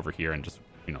can be over here and just,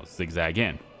 you know, zigzag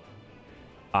in.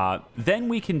 Then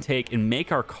we can take and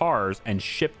make our cars and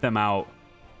ship them out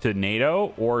to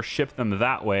NATO or ship them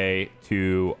that way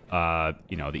to,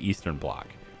 you know, the Eastern Bloc.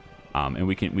 And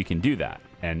we can do that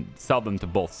and sell them to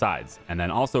both sides, and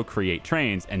then also create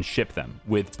trains and ship them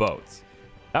with boats.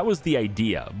 That was the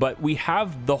idea, but we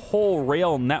have the whole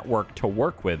rail network to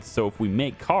work with. So if we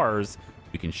make cars,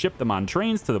 we can ship them on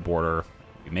trains to the border.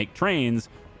 If we make trains,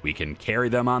 we can carry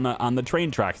them on the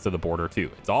train tracks to the border too.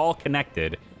 It's all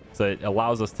connected, so it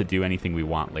allows us to do anything we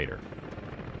want later.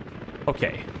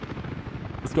 Okay,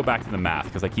 let's go back to the math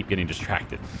because I keep getting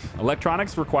distracted.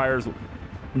 Electronics requires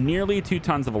nearly 2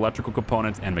 tons of electrical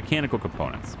components and mechanical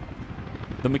components.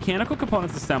 The mechanical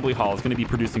components assembly hall is going to be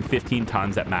producing 15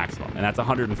 tons at maximum, and that's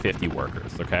 150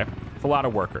 workers, okay? It's a lot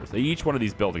of workers. Each one of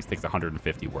these buildings takes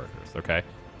 150 workers, okay?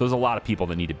 There's a lot of people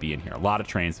that need to be in here. A lot of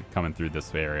trains coming through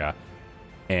this area.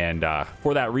 And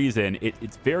for that reason,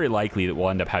 it's very likely that we'll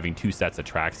end up having 2 sets of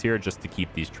tracks here just to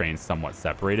keep these trains somewhat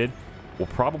separated. We'll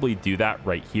probably do that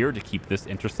right here to keep this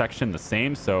intersection the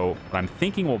same. So what I'm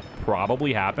thinking will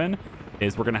probably happen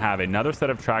is we're going to have another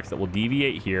set of tracks that will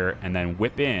deviate here and then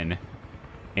whip in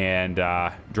and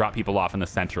drop people off in the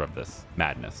center of this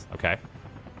madness, okay?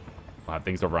 We'll have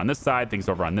things over on this side, things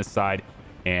over on this side,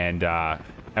 and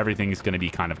everything is going to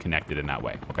be kind of connected in that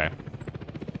way, okay?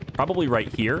 Probably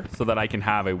right here so that I can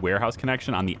have a warehouse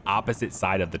connection on the opposite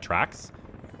side of the tracks.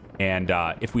 And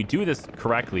if we do this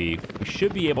correctly, we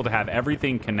should be able to have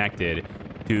everything connected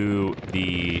to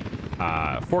the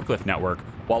forklift network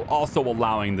while also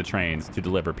allowing the trains to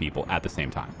deliver people at the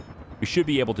same time. We should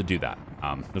be able to do that.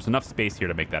 There's enough space here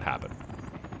to make that happen.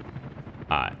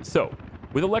 So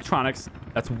with electronics,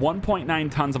 that's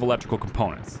 1.9 tons of electrical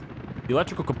components. The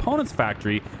electrical components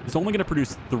factory is only going to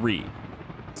produce 3.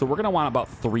 So we're going to want about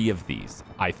 3 of these,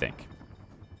 I think.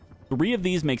 3 of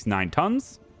these makes 9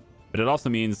 tons, but it also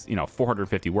means, you know,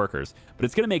 450 workers. But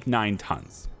it's going to make 9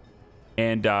 tons.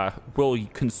 And we'll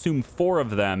consume 4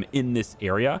 of them in this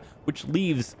area, which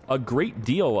leaves a great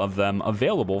deal of them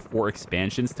available for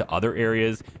expansions to other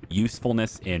areas,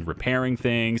 usefulness in repairing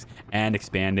things, and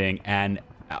expanding, and,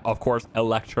 of course,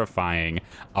 electrifying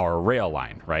our rail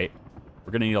line, right?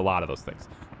 We're going to need a lot of those things.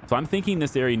 So I'm thinking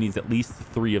this area needs at least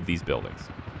 3 of these buildings.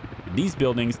 These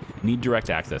buildings need direct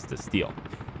access to steel.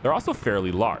 They're also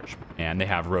fairly large, and they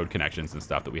have road connections and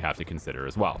stuff that we have to consider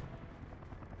as well.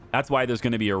 That's why there's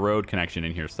going to be a road connection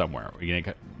in here somewhere. We're going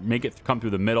to make it come through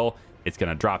the middle. It's going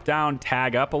to drop down,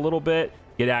 tag up a little bit,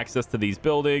 get access to these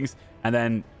buildings, and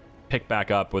then pick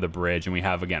back up with a bridge. And we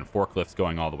have, again, forklifts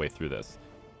going all the way through this.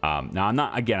 Now,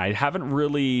 I haven't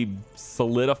really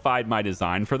solidified my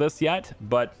design for this yet,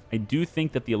 but I do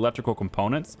think that the electrical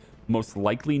components most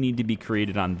likely need to be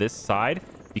created on this side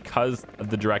because of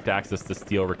the direct access to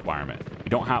steel requirement. We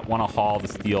don't want to haul the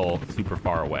steel super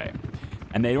far away.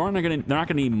 And they're not going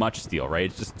to need much steel, right?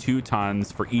 It's just 2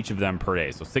 tons for each of them per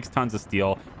day. So 6 tons of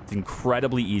steel. It's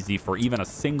incredibly easy for even a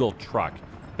single truck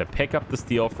to pick up the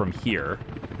steel from here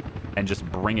and just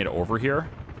bring it over here.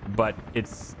 But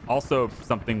it's also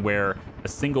something where a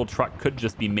single truck could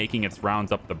just be making its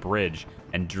rounds up the bridge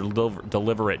and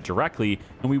deliver it directly,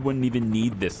 and we wouldn't even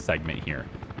need this segment here.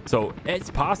 So it's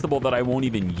possible that I won't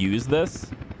even use this,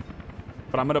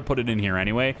 but I'm going to put it in here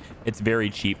anyway. It's very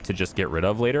cheap to just get rid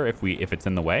of later if it's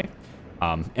in the way.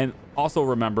 And also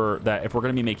remember that if we're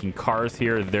going to be making cars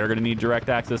here, they're going to need direct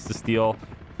access to steel.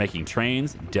 Making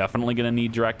trains, definitely going to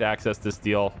need direct access to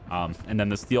steel. And then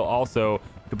the steel also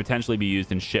could potentially be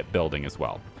used in shipbuilding as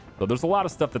well. So there's a lot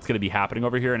of stuff that's going to be happening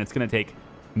over here, and it's going to take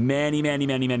many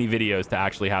videos to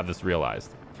actually have this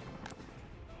realized.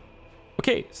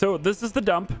 Okay, so this is the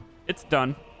dump. It's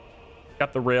done.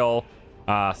 Got the rail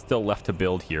still left to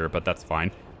build here, but that's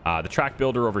fine. The track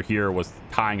builder over here was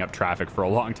tying up traffic for a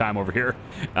long time over here.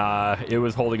 It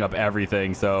was holding up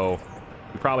everything, so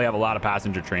we probably have a lot of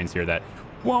passenger trains here that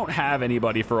won't have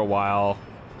anybody for a while.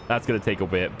 That's going to take a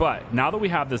bit. But now that we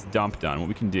have this dump done, what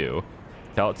we can do,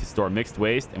 tell it to store mixed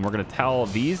waste, and we're going to tell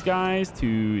these guys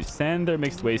to send their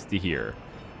mixed waste to here.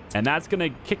 And that's going to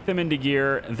kick them into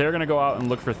gear. They're going to go out and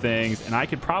look for things, and I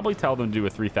could probably tell them to do a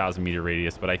 3,000 meter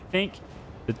radius, but I think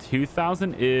the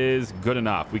 2,000 is good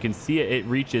enough. We can see it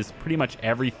reaches pretty much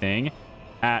everything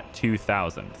at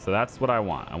 2,000. So that's what I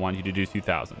want. I want you to do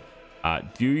 2,000.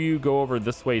 Do you go over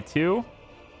this way too?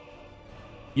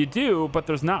 You do, but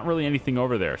there's not really anything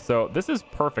over there. So this is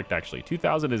perfect, actually.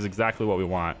 2,000 is exactly what we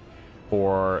want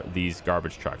for these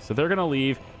garbage trucks. So they're going to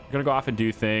leave. They're going to go off and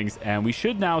do things. And we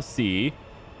should now see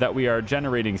that we are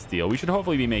generating steel. We should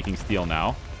hopefully be making steel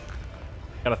now.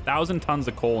 Got 1,000 tons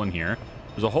of coal in here.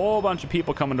 There's a whole bunch of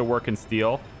people coming to work in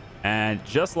steel. And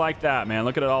just like that, man,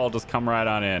 look at it all just come right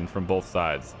on in from both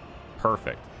sides.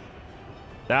 Perfect.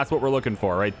 That's what we're looking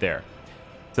for right there.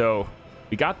 So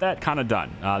we got that kind of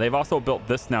done. They've also built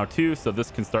this now too, so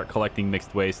this can start collecting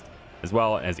mixed waste as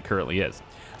well as it currently is.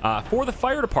 For the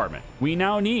fire department, we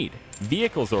now need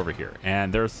vehicles over here,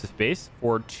 and there's space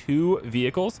for 2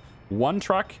 vehicles, 1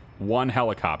 truck, 1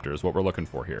 helicopter is what we're looking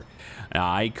for here.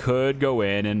 Now, I could go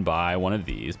in and buy one of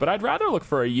these, but I'd rather look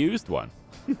for a used one.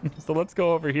 So let's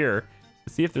go over here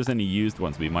and see if there's any used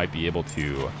ones we might be able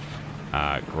to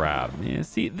grab. Yeah,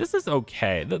 see, this is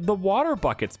okay. The water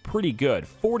bucket's pretty good.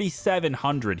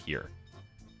 4,700 here,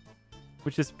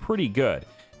 which is pretty good.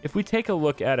 If we take a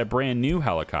look at a brand new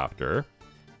helicopter,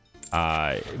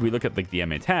 we look at like the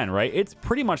MA-10, right? It's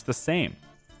pretty much the same.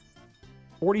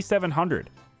 4,700,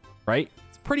 right?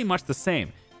 It's pretty much the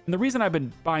same. And the reason I've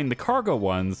been buying the cargo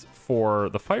ones for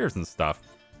the fires and stuff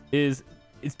is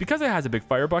it's because it has a big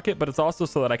fire bucket, but it's also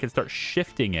so that I can start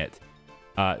shifting it,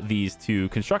 these to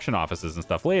construction offices and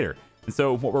stuff later. And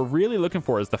so what we're really looking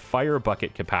for is the fire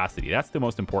bucket capacity. That's the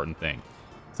most important thing.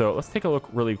 So let's take a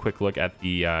really quick look at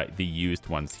the used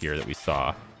ones here that we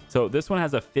saw. So this one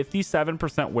has a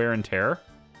 57% wear and tear,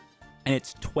 and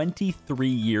it's 23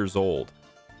 years old.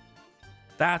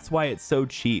 That's why it's so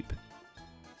cheap.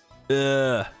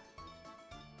 Ugh.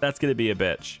 That's going to be a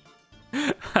bitch.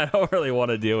 I don't really want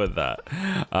to deal with that.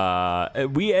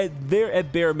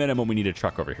 At bare minimum, we need a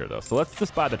truck over here, though. So let's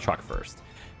just buy the truck first.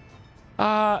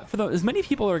 As many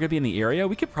people are going to be in the area,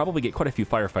 we could probably get quite a few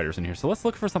firefighters in here. So let's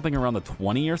look for something around the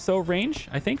 20 or so range,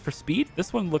 I think, for speed.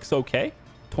 This one looks okay.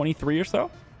 23 or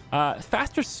so.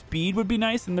 Faster speed would be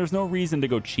nice, and there's no reason to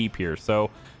go cheap here.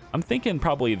 So I'm thinking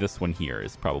probably this one here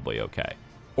is probably okay.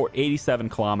 Or 87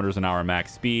 kilometers an hour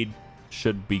max speed.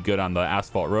 Should be good on the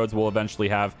asphalt roads we'll eventually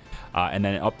have. And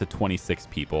then up to 26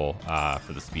 people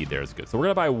for the speed there is good. So we're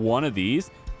going to buy one of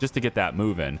these just to get that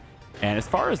moving. And as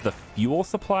far as the fuel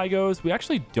supply goes, we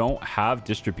actually don't have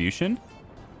distribution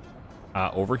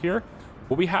over here.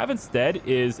 What we have instead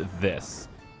is this.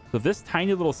 So this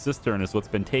tiny little cistern is what's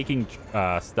been taking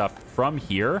stuff from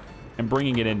here and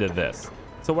bringing it into this.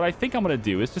 So what I think I'm going to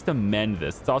do is just amend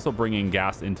this. It's also bringing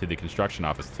gas into the construction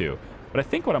office too. But I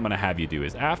think what I'm going to have you do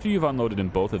is after you've unloaded in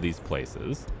both of these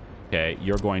places, okay,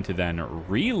 you're going to then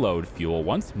reload fuel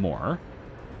once more.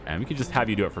 And we could just have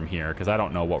you do it from here because I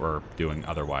don't know what we're doing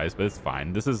otherwise, but it's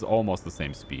fine. This is almost the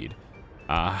same speed.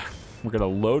 We're going to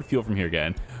load fuel from here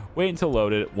again. Wait until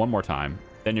loaded one more time.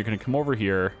 Then you're going to come over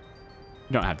here.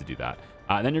 You don't have to do that.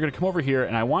 Then you're going to come over here,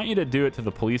 and I want you to do it to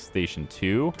the police station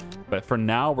too. But for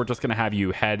now, we're just going to have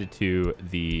you head to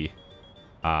the...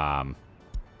 you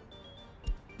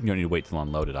don't need to wait till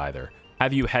unloaded either.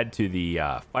 Have you head to the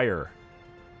fire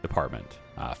department,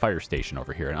 fire station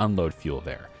over here and unload fuel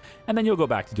there. And then you'll go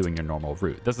back to doing your normal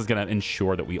route. This is going to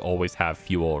ensure that we always have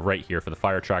fuel right here for the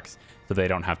fire trucks so they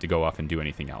don't have to go off and do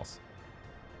anything else.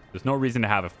 There's no reason to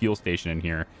have a fuel station in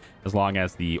here as long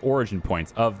as the origin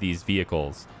points of these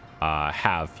vehicles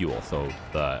have fuel. So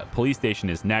the police station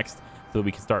is next so that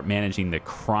we can start managing the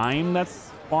crime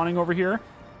that's spawning over here,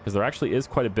 because there actually is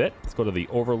quite a bit. Let's go to the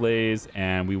overlays,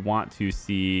 and we want to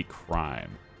see crime.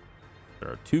 There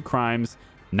are 2 crimes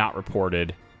not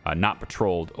reported, not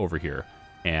patrolled over here.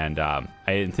 And I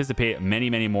anticipate many,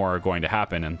 many more are going to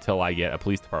happen until I get a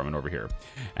police department over here.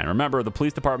 And remember, the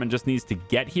police department just needs to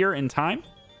get here in time,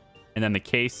 and then the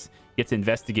case gets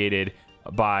investigated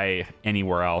by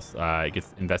anywhere else. It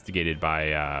gets investigated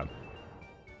by...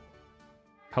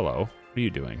 Hello. What are you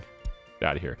doing? Get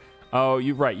out of here. Oh,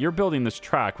 you're right. You're building this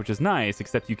track, which is nice,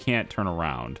 except you can't turn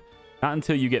around. Not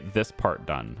until you get this part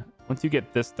done. Once you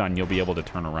get this done, you'll be able to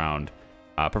turn around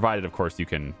provided, of course, you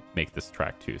can make this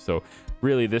track too. So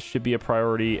really, this should be a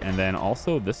priority. And then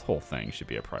also this whole thing should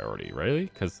be a priority, really?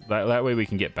 Because that way we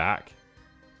can get back.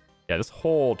 Yeah, this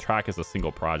whole track is a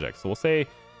single project. So we'll say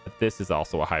that this is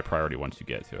also a high priority once you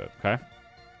get to it, okay?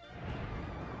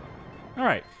 All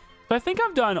right. So I think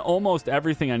I've done almost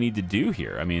everything I need to do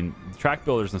here. I mean, track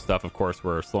builders and stuff, of course,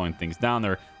 were slowing things down.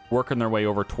 They're working their way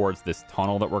over towards this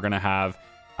tunnel that we're going to have.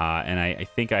 And I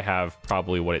think I have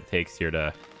probably what it takes here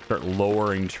to start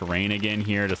lowering terrain again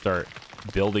here, to start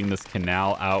building this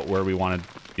canal out where we want to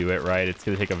do it, right? It's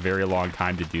going to take a very long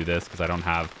time to do this because I don't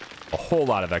have a whole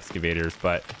lot of excavators.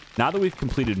 But now that we've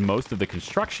completed most of the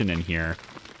construction in here,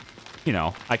 you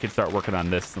know, I could start working on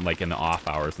this in, like, in the off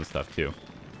hours and stuff too.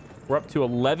 We're up to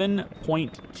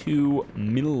 11.2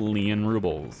 million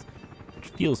rubles, which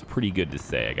feels pretty good to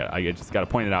say. I just got to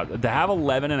point it out. To have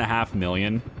 11.5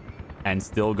 million and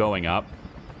still going up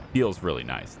feels really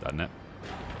nice, doesn't it?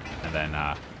 And then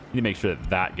need to make sure that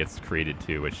that gets created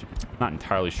too, which I'm not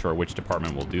entirely sure which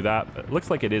department will do that, but it looks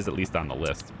like it is at least on the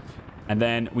list. And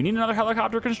then we need another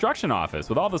helicopter construction office.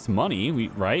 With all this money,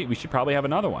 we should probably have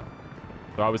another one.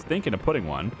 So I was thinking of putting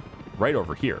one right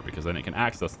over here, because then it can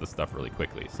access this stuff really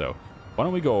quickly. So why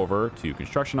don't we go over to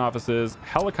construction offices,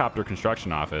 helicopter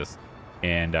construction office,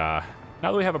 and now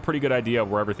that we have a pretty good idea of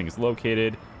where everything is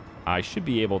located, I should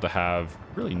be able to have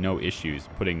really no issues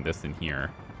putting this in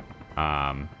here.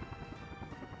 I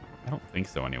don't think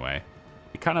so anyway.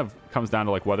 It kind of comes down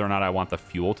to like whether or not I want the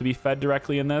fuel to be fed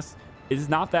directly in this. It is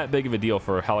not that big of a deal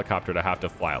for a helicopter to have to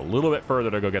fly a little bit further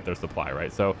to go get their supply,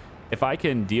 right? So if I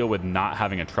can deal with not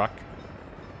having a truck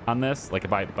on this, like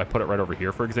if I put it right over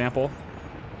here, for example,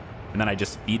 and then I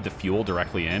just feed the fuel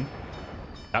directly in,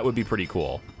 that would be pretty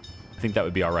cool. I think that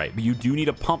would be all right. But you do need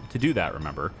a pump to do that,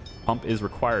 remember. Pump is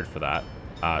required for that.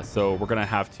 So we're going to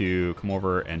have to come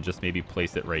over and just maybe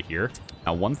place it right here.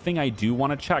 Now, one thing I do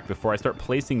want to check before I start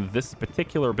placing this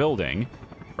particular building,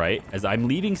 right, as I'm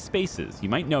leaving spaces. You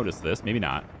might notice this, maybe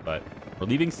not, but we're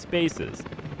leaving spaces.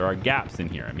 There are gaps in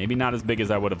here. Maybe not as big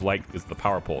as I would have liked as the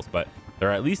power poles, but there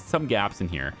are at least some gaps in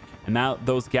here. And now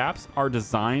those gaps are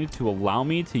designed to allow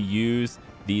me to use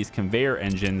these conveyor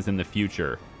engines in the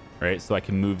future, right? So I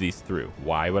can move these through.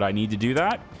 Why would I need to do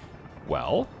that?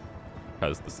 Well,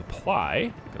 because the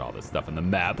supply, look at all this stuff in the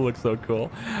map, looks so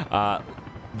cool.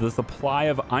 The supply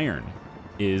of iron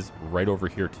is right over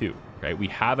here too, right? We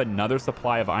have another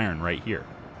supply of iron right here,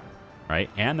 right?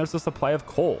 And there's a supply of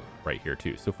coal right here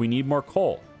too. So if we need more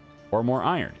coal or more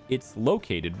iron, it's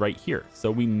located right here.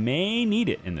 So we may need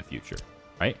it in the future,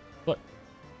 right? Look,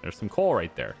 there's some coal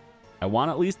right there. I want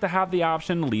at least to have the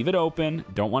option, leave it open.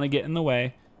 Don't want to get in the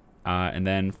way. And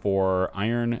then for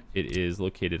iron, it is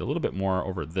located a little bit more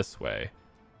over this way.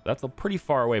 That's a pretty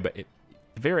far away, but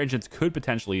conveyor engines could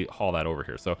potentially haul that over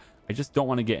here. So I just don't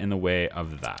want to get in the way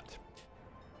of that.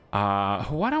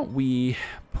 Why don't we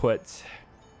put...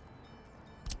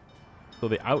 So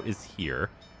the out is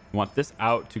here. We want this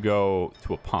out to go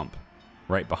to a pump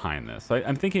right behind this. So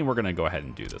I'm thinking we're going to go ahead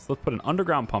and do this. Let's put an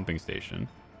underground pumping station.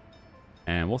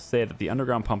 And we'll say that the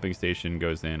underground pumping station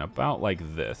goes in about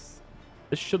like this.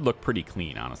 This should look pretty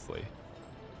clean, honestly.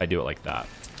 If I do it like that.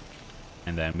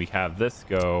 And then we have this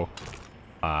go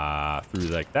through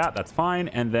like that. That's fine.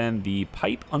 And then the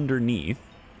pipe underneath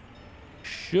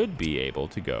should be able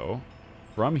to go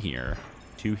from here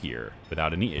to here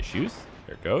without any issues.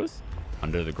 There it goes.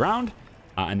 Under the ground.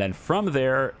 And then from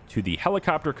there to the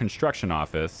helicopter construction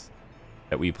office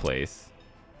that we place.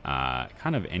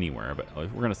 Kind of anywhere, but we're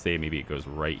going to say maybe it goes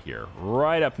right here.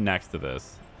 Right up next to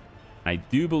this. I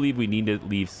do believe we need to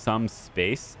leave some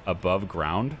space above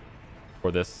ground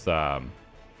for this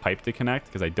pipe to connect,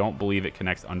 because I don't believe it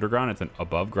connects underground. It's an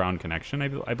above ground connection,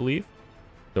 I believe.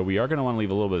 So we are going to want to leave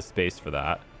a little bit of space for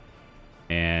that.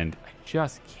 And I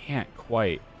just can't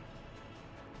quite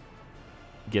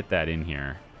get that in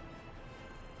here.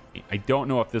 I don't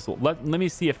know if this will... Let me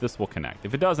see if this will connect.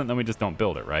 If it doesn't, then we just don't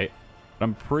build it, right? But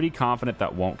I'm pretty confident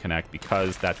that won't connect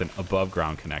because that's an above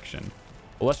ground connection.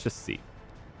 Well, let's just see.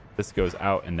 This goes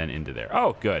out and then into there.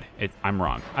 Oh, good. I'm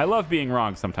wrong. I love being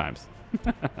wrong sometimes.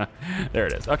 There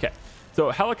it is. Okay. So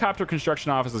helicopter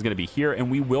construction office is going to be here, and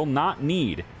we will not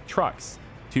need trucks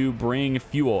to bring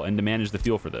fuel and to manage the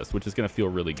fuel for this, which is going to feel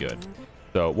really good.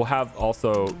 So we'll have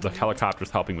also the helicopters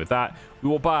helping with that. We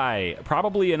will buy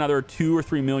probably another 2 or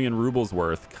 3 million rubles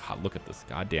worth. God, look at this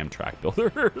goddamn track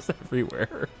builders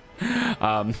everywhere.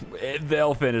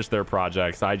 They'll finish their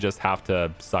projects. I just have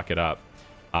to suck it up.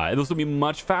 This will be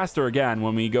much faster again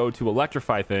when we go to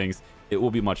electrify things. It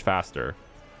will be much faster.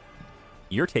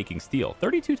 You're taking steel.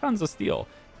 32 tons of steel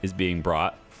is being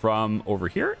brought from over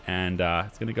here, and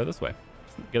it's going to go this way.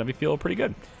 It's going to feel pretty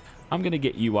good. I'm going to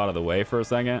get you out of the way for a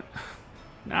second.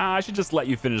 Nah, I should just let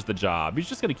you finish the job. He's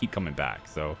just going to keep coming back.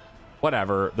 So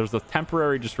whatever. There's a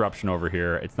temporary disruption over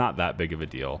here. It's not that big of a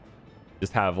deal.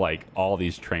 Just have like all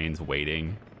these trains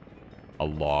waiting a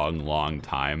long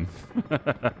time.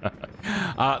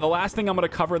 The last thing I'm going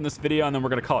to cover in this video, and then we're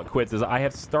going to call it quits, is I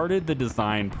have started the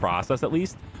design process, at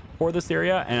least for this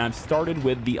area, and I've started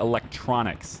with the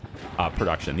electronics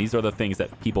production. These are the things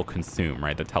that people consume,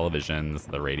 right? The televisions,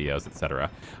 the radios, etc.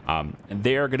 And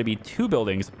they are going to be 2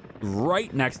 buildings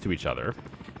right next to each other.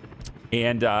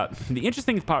 And the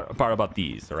interesting part about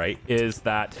these, right, is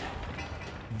that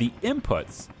the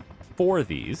inputs for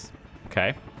these,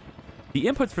 okay, the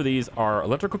inputs for these are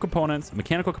electrical components,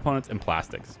 mechanical components, and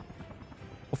plastics.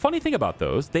 Well, funny thing about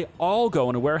those, they all go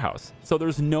in a warehouse. So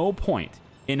there's no point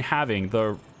in having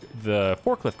the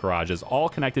forklift garages all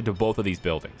connected to both of these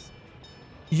buildings.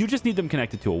 You just need them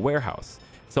connected to a warehouse.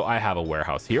 So I have a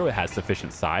warehouse here that has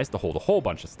sufficient size to hold a whole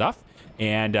bunch of stuff.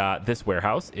 And this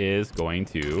warehouse is going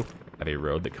to have a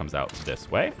road that comes out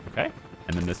this way, okay?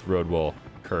 And then this road will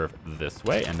curve this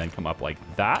way and then come up like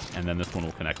that, and then this one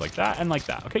will connect like that and like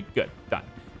that. Okay, good, done.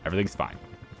 Everything's fine.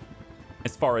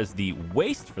 As far as the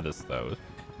waste for this, though,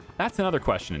 that's another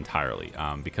question entirely,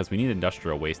 because we need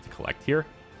industrial waste to collect here.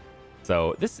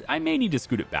 So this, I may need to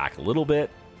scoot it back a little bit.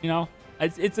 You know,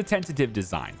 it's a tentative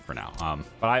design for now,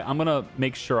 but I'm gonna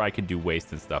make sure I can do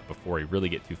waste and stuff before we really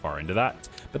get too far into that.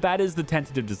 But that is the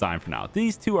tentative design for now.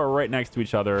 These 2 are right next to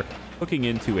each other, hooking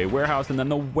into a warehouse, and then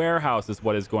the warehouse is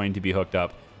what is going to be hooked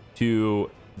up to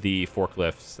the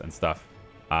forklifts and stuff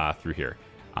through here.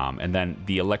 And then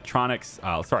the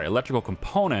electrical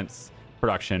components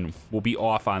production will be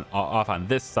off on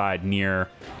this side near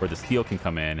where the steel can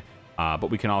come in. But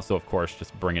we can also, of course,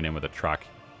 just bring it in with a truck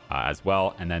as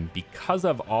well. And then because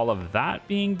of all of that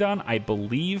being done, I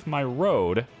believe my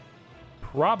road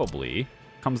probably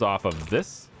comes off of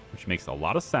this, which makes a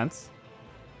lot of sense.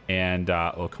 And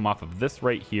it'll come off of this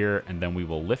right here, and then we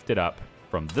will lift it up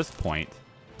from this point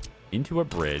into a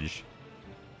bridge.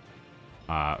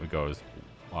 It goes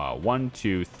 1,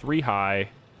 2, 3 high.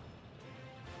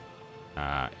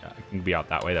 It can be out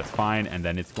that way, that's fine. And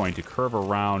then it's going to curve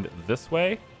around this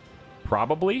way,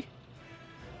 probably.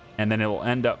 And then it will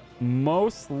end up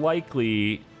most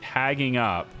likely tagging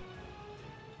up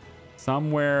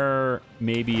somewhere,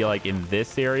 maybe like in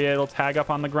this area. It'll tag up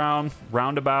on the ground,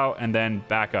 roundabout, and then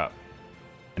back up.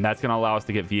 And that's going to allow us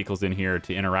to get vehicles in here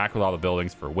to interact with all the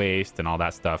buildings for waste and all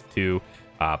that stuff too.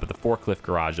 But the forklift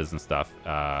garages and stuff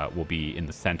will be in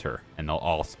the center, and they'll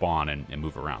all spawn and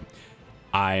move around.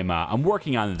 I'm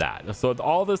working on that. So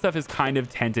all this stuff is kind of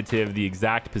tentative. The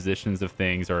exact positions of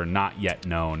things are not yet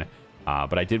known.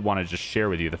 But I did want to just share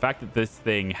with you the fact that this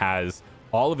thing has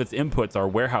all of its inputs are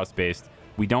warehouse based.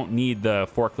 We don't need the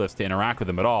forklifts to interact with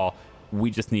them at all. We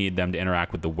just need them to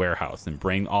interact with the warehouse and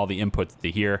bring all the inputs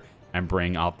to here and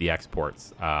bring out the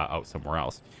exports out somewhere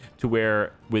else. To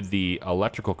where with the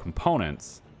electrical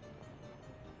components,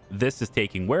 this is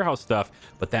taking warehouse stuff,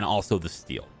 but then also the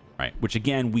steel, right? Which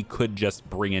again, we could just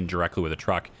bring in directly with a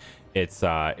truck. It's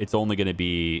only going to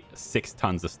be 6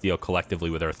 tons of steel collectively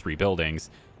with our 3 buildings.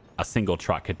 A single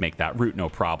truck could make that route no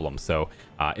problem. So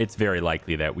it's very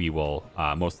likely that we will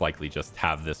most likely just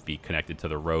have this be connected to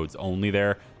the roads only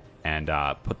there and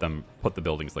put the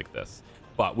buildings like this.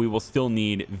 But we will still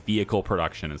need vehicle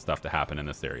production and stuff to happen in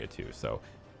this area too. So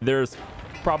there's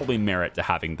probably merit to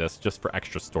having this just for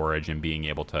extra storage and being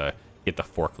able to get the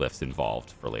forklifts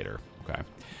involved for later. Okay.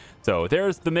 So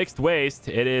there's the mixed waste.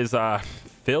 It is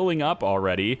filling up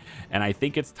already, and I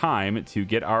think it's time to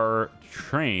get our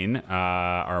train,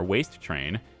 our waste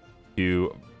train,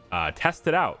 to test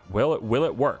it out. Will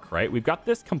it work, right? We've got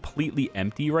this completely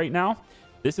empty right now.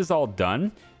 This is all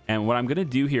done, and what I'm going to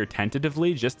do here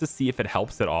tentatively, just to see if it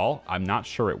helps at all, I'm not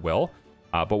sure it will,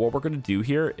 but what we're going to do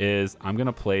here is I'm going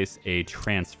to place a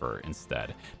transfer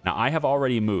instead. Now, I have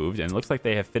already moved, and it looks like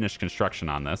they have finished construction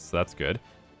on this, so that's good.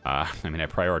 I mean, I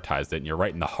prioritized it, and you're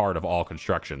right in the heart of all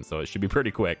construction, so it should be pretty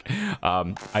quick.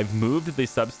 I've moved the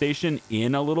substation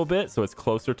in a little bit, so it's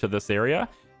closer to this area.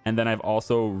 And then I've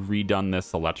also redone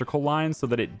this electrical line so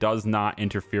that it does not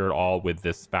interfere at all with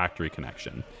this factory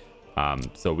connection.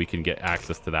 So we can get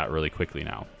access to that really quickly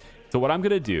now. So what I'm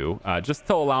going to do, just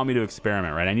to allow me to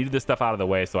experiment, right? I needed this stuff out of the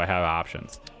way so I have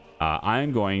options.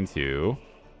 I'm going to...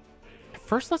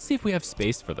 First, let's see if we have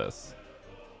space for this.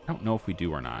 I don't know if we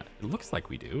do or not. It looks like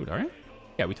we do, right?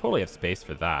 Yeah, we totally have space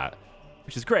for that,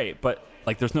 which is great, but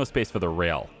like there's no space for the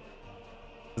rail.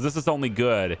 'Cause this is only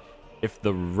good if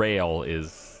the rail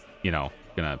is, you know,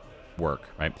 gonna work,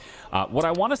 right? What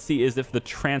I want to see is if the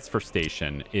transfer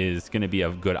station is going to be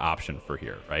a good option for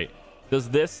here, right? Does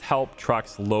this help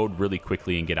trucks load really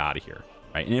quickly and get out of here,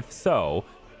 right? And if so,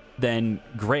 then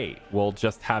great. We'll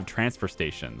just have transfer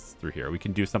stations through here. We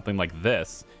can do something like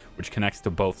this, which connects to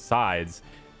both sides.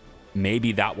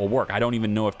 Maybe that will work. I don't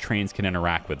even know if trains can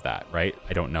interact with that, right?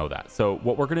 I don't know that. So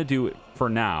what we're going to do for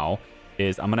now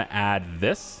is I'm going to add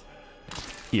this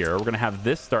here. We're going to have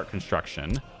this start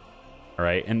construction. All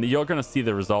right. And you're going to see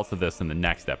the results of this in the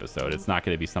next episode. It's not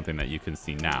going to be something that you can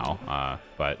see now,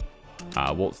 but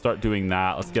we'll start doing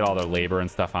that. Let's get all the labor and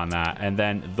stuff on that. And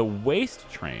then the waste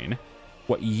train,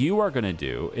 what you are going to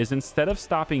do is instead of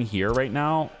stopping here right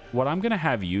now, what I'm going to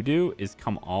have you do is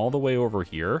come all the way over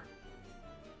here.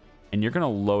 And you're going to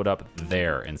load up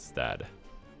there instead.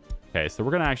 Okay, so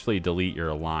we're going to actually delete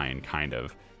your line, kind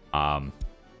of.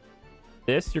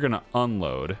 This, you're going to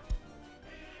unload.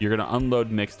 You're going to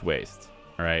unload mixed waste.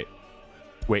 All right?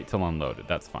 Wait till unloaded.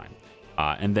 That's fine.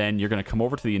 And then you're going to come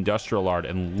over to the industrial yard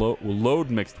and load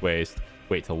mixed waste.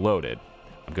 Wait till loaded.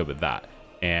 I'm good with that.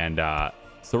 And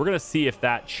so we're going to see if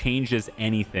that changes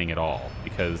anything at all.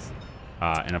 Because...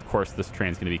 and of course, this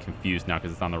train's going to be confused now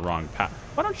because it's on the wrong path.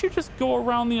 Why don't you just go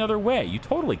around the other way? You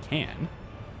totally can.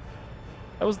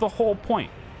 That was the whole point.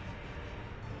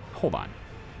 Hold on.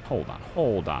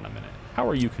 Hold on a minute. How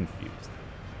are you confused?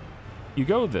 You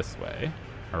go this way.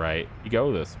 All right. You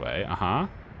go this way. Uh-huh.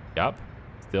 Yep.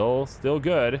 Still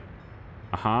good.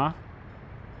 Uh-huh.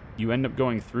 You end up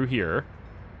going through here.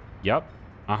 Yep.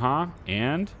 Uh-huh.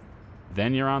 And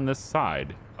then you're on this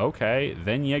side. Okay.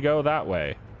 Then you go that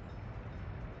way.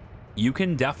 You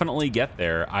can definitely get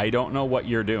there. I don't know what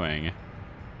you're doing.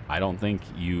 I don't think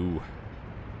you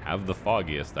have the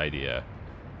foggiest idea.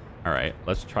 All right,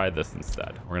 let's try this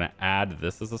instead. We're going to add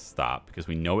this as a stop because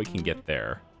we know it can get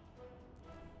there.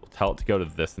 We'll tell it to go to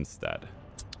this instead.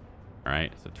 All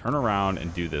right, so turn around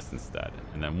and do this instead.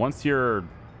 And then once you're,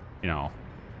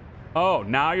 oh,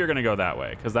 now you're going to go that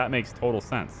way because that makes total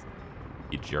sense.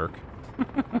 You jerk.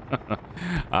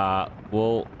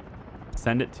 We'll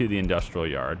send it to the industrial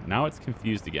yard. Now it's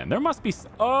confused again. There must be...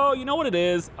 Oh, you know what it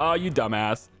is? Oh, you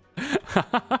dumbass.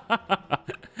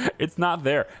 It's not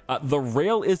there. The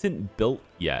rail isn't built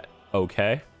yet,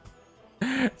 okay?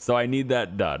 So I need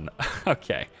that done.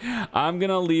 Okay. I'm going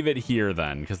to leave it here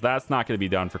then, because that's not going to be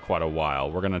done for quite a while.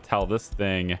 We're going to tell this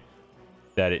thing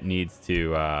that it needs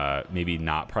to maybe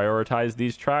not prioritize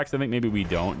these tracks. I think maybe we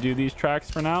don't do these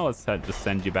tracks for now. Let's just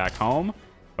send you back home.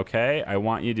 Okay, I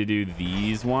want you to do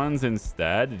these ones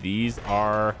instead. These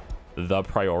are the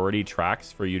priority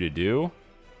tracks for you to do.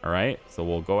 All right, so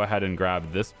we'll go ahead and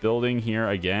grab this building here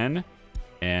again.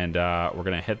 And we're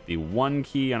going to hit the 1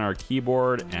 key on our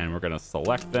keyboard. And we're going to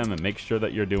select them and make sure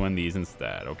that you're doing these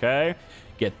instead. Okay,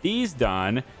 get these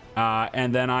done.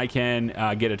 And then I can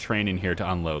get a train in here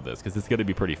to unload this because it's going to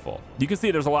be pretty full. You can see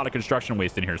there's a lot of construction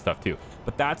waste in here and stuff too.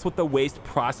 But that's what the waste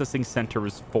processing center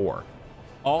is for.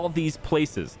 All these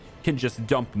places can just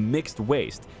dump mixed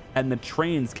waste and the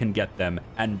trains can get them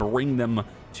and bring them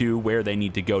to where they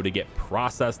need to go to get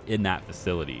processed in that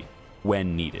facility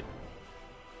when needed.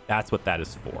 That's what that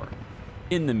is for.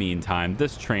 In the meantime,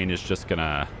 this train is just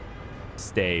gonna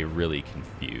stay really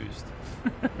confused.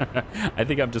 I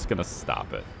think I'm just gonna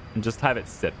stop it and just have it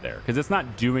sit there because it's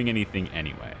not doing anything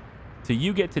anyway. So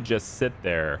you get to just sit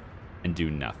there and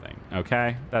do nothing.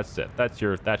 Okay, that's it. That's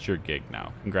your gig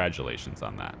now. Congratulations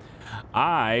on that.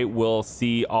 I will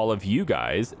see all of you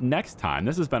guys next time.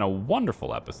 This has been a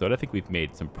wonderful episode. I think we've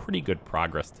made some pretty good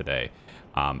progress today.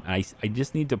 I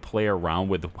just need to play around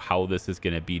with how this is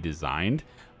going to be designed.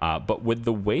 But with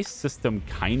the waste system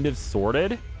kind of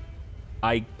sorted,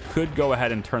 I could go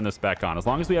ahead and turn this back on as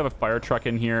long as we have a fire truck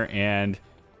in here and it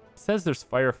says there's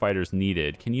firefighters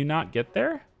needed. Can you not get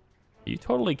there? You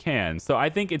totally can. So I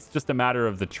think it's just a matter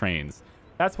of the trains.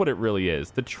 That's what it really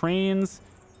is. The trains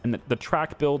and the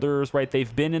track builders, right?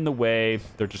 They've been in the way.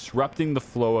 They're disrupting the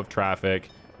flow of traffic.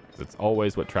 It's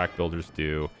always what track builders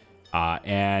do.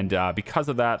 Because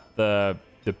of that, the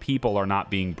people are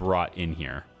not being brought in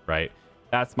here, right?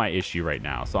 That's my issue right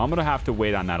now. So I'm going to have to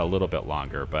wait on that a little bit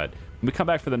longer. But when we come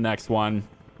back for the next one,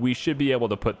 we should be able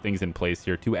to put things in place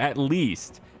here to at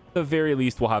least, the very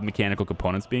least, we'll have mechanical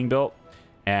components being built.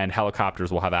 And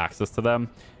helicopters will have access to them.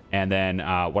 And then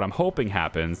what I'm hoping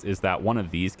happens is that one of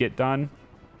these get done.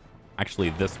 Actually,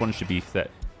 this one should be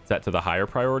set to the higher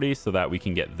priority so that we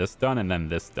can get this done and then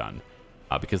this done.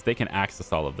 Because they can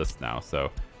access all of this now.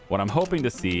 So what I'm hoping to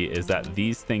see is that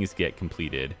these things get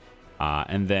completed.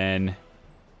 And then it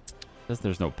says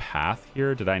there's no path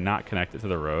here. Did I not connect it to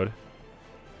the road?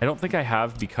 I don't think I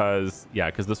have because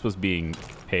this was being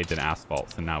paved in asphalt.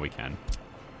 So now we can.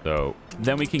 So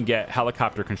then we can get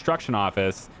helicopter construction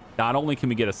office not only can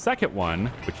we get a second one,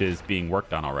 which is being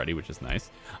worked on already, which is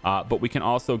nice, but we can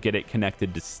also get it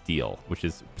connected to steel, which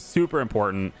is super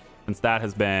important since that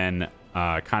has been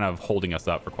kind of holding us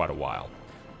up for quite a while.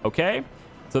 Okay,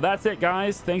 so that's it,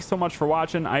 guys. Thanks so much for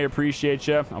watching. I appreciate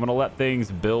you. I'm going to let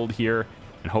things build here,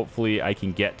 and hopefully I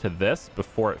can get to this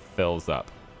before it fills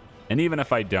up. And even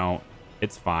if I don't,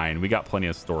 it's fine. We got plenty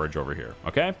of storage over here.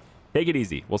 Okay, take it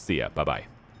easy. We'll see ya.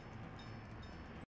 Bye-bye.